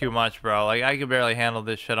thing is too much, bro. Like, I could barely handle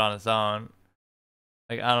this shit on its own.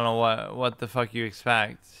 Like, I don't know what the fuck you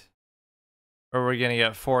expect. Or we're gonna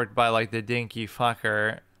get forked by, like, the dinky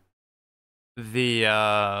fucker.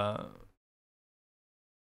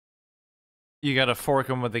 You gotta fork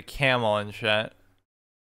him with the camel and shit.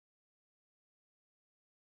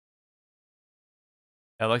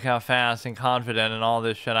 Yeah, look how fast and confident and all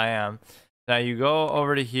this shit I am. Now you go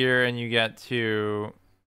over to here and you get to,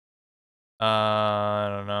 I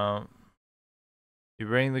don't know. You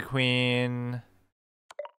bring the queen.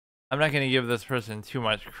 I'm not gonna give this person too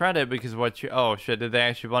much credit because oh shit, did they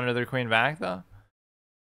actually blunder their queen back though?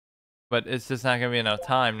 But it's just not gonna be enough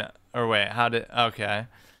time now. Or wait, okay.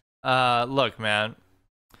 Look, man.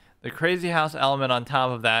 The crazy house element on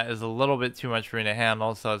top of that is a little bit too much for me to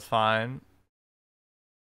handle, so it's fine.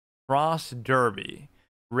 Frost Derby.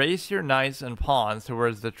 Race your knights and pawns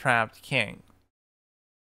towards the trapped king.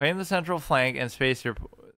 Claim the central flank and space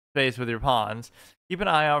with your pawns. Keep an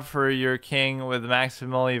eye out for your king with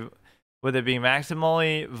it being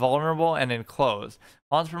maximally vulnerable and enclosed.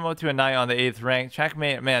 Pawns promote to a knight on the 8th rank.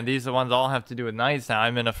 Checkmate. Man, these are the ones all have to do with knights now.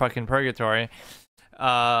 I'm in a fucking purgatory.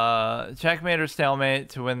 Checkmate or stalemate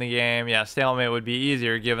to win the game. Yeah, stalemate would be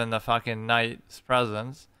easier given the fucking knight's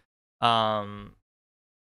presence.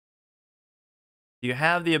 You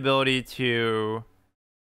have the ability to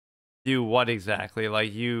do what exactly?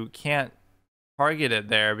 Like, you can't target it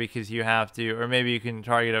there because you have to, or maybe you can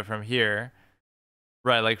target it from here.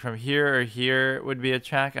 Right, like from here or here would be a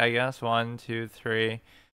check, I guess. 1, 2, 3.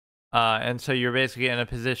 And so you're basically in a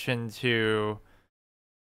position to,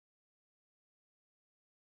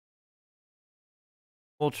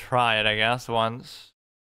 we'll try it, I guess, once.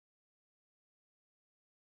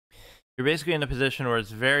 You're basically in a position where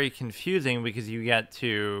it's very confusing because you get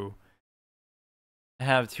to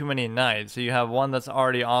have too many knights. So you have one that's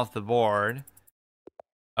already off the board.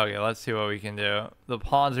 Okay, let's see what we can do. The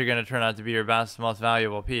pawns are going to turn out to be your best, most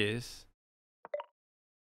valuable piece.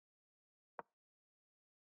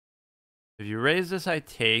 If you raise this, I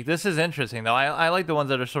take. This is interesting, though. I like the ones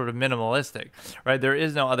that are sort of minimalistic, right? There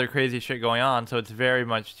is no other crazy shit going on, so it's very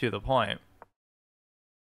much to the point.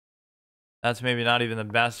 That's maybe not even the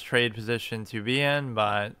best trade position to be in,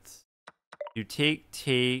 but you take.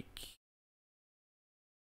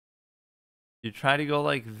 You try to go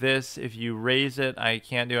like this. If you raise it, I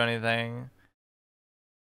can't do anything.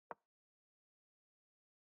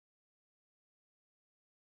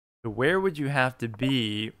 So where would you have to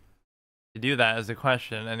be to do that is the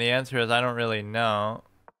question, and the answer is I don't really know.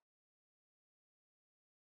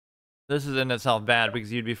 This is in itself bad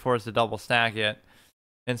because you'd be forced to double stack it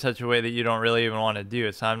in such a way that you don't really even want to do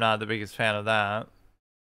it, so I'm not the biggest fan of that.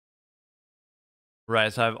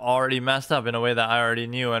 Right, so I've already messed up in a way that I already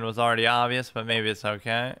knew and was already obvious, but maybe it's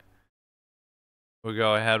okay. We'll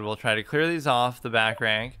go ahead, we'll try to clear these off the back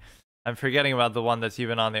rank. I'm forgetting about the one that's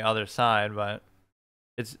even on the other side, but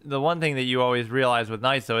it's the one thing that you always realize with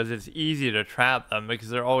knights though is it's easy to trap them because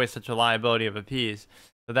they're always such a liability of a piece.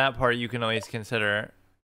 So that part you can always consider.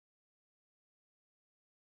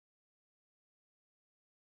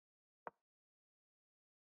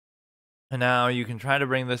 And now you can try to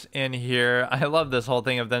bring this in here. I love this whole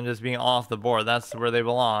thing of them just being off the board. That's where they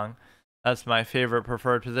belong. That's my favorite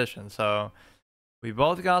preferred position. So we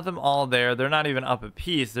both got them all there. They're not even up a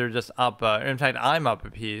piece. They're just up. In fact, I'm up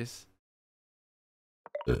a piece.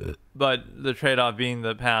 But the trade-off being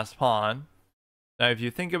the passed pawn. Now, if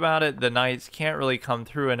you think about it, the knights can't really come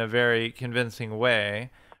through in a very convincing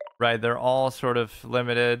way, right? They're all sort of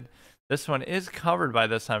limited. This one is covered by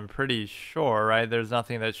this, I'm pretty sure, right? There's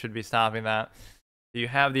nothing that should be stopping that. You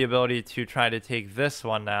have the ability to try to take this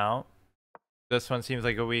one now. This one seems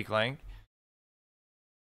like a weak link.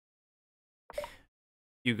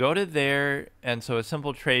 You go to there, and so a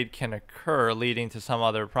simple trade can occur leading to some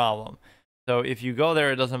other problem. So if you go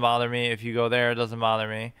there, it doesn't bother me. If you go there, it doesn't bother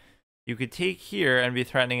me. You could take here and be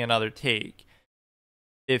threatening another take.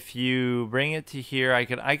 If you bring it to here, I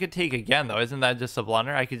could take again though. Isn't that just a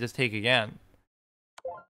blunder? I could just take again.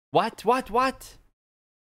 What?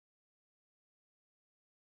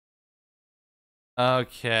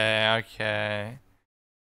 Okay.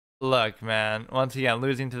 Look, man. Once again,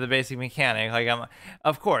 losing to the basic mechanic. Like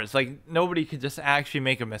of course, like nobody could just actually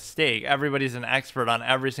make a mistake. Everybody's an expert on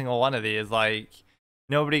every single one of these. Like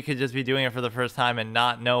nobody could just be doing it for the first time and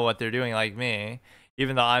not know what they're doing like me.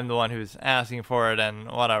 Even though I'm the one who's asking for it and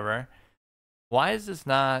whatever. Why is this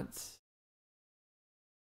not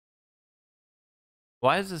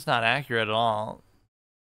accurate at all?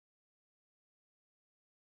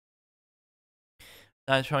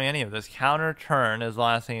 Not showing any of this. Counter turn is the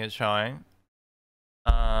last thing it's showing.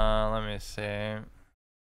 Let me see.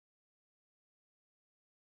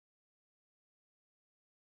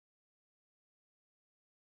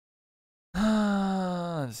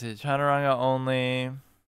 Let's see. Chaturanga only.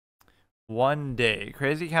 1 day.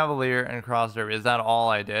 Crazy Cavalier and Cross Derby. Is that all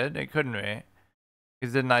I did? It couldn't be.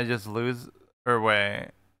 Because didn't I just lose? Or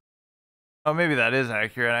wait. Oh, maybe that is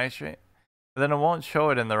accurate actually. But then it won't show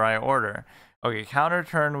it in the right order. Okay, counter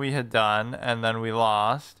turn we had done, and then we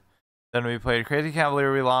lost. Then we played Crazy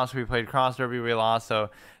Cavalier, we lost. We played Cross Derby, we lost.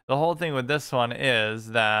 So the whole thing with this one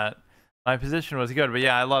is that my position was good. But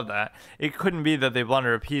yeah, I love that. It couldn't be that they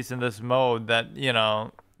blunder a piece in this mode that, you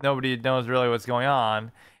know, nobody knows really what's going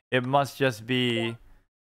on. It must just be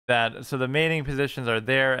that. So the mating positions are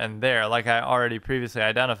there and there, like I already previously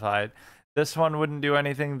identified. This one wouldn't do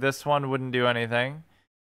anything. This one wouldn't do anything.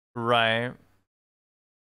 Right.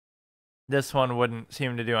 This one wouldn't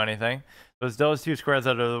seem to do anything. So it's those two squares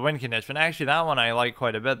that are the win condition. Actually, that one I like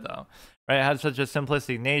quite a bit though. Right? It has such a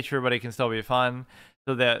simplistic nature, but it can still be fun.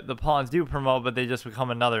 So that the pawns do promote, but they just become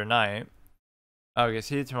another knight. Okay,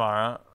 see you tomorrow.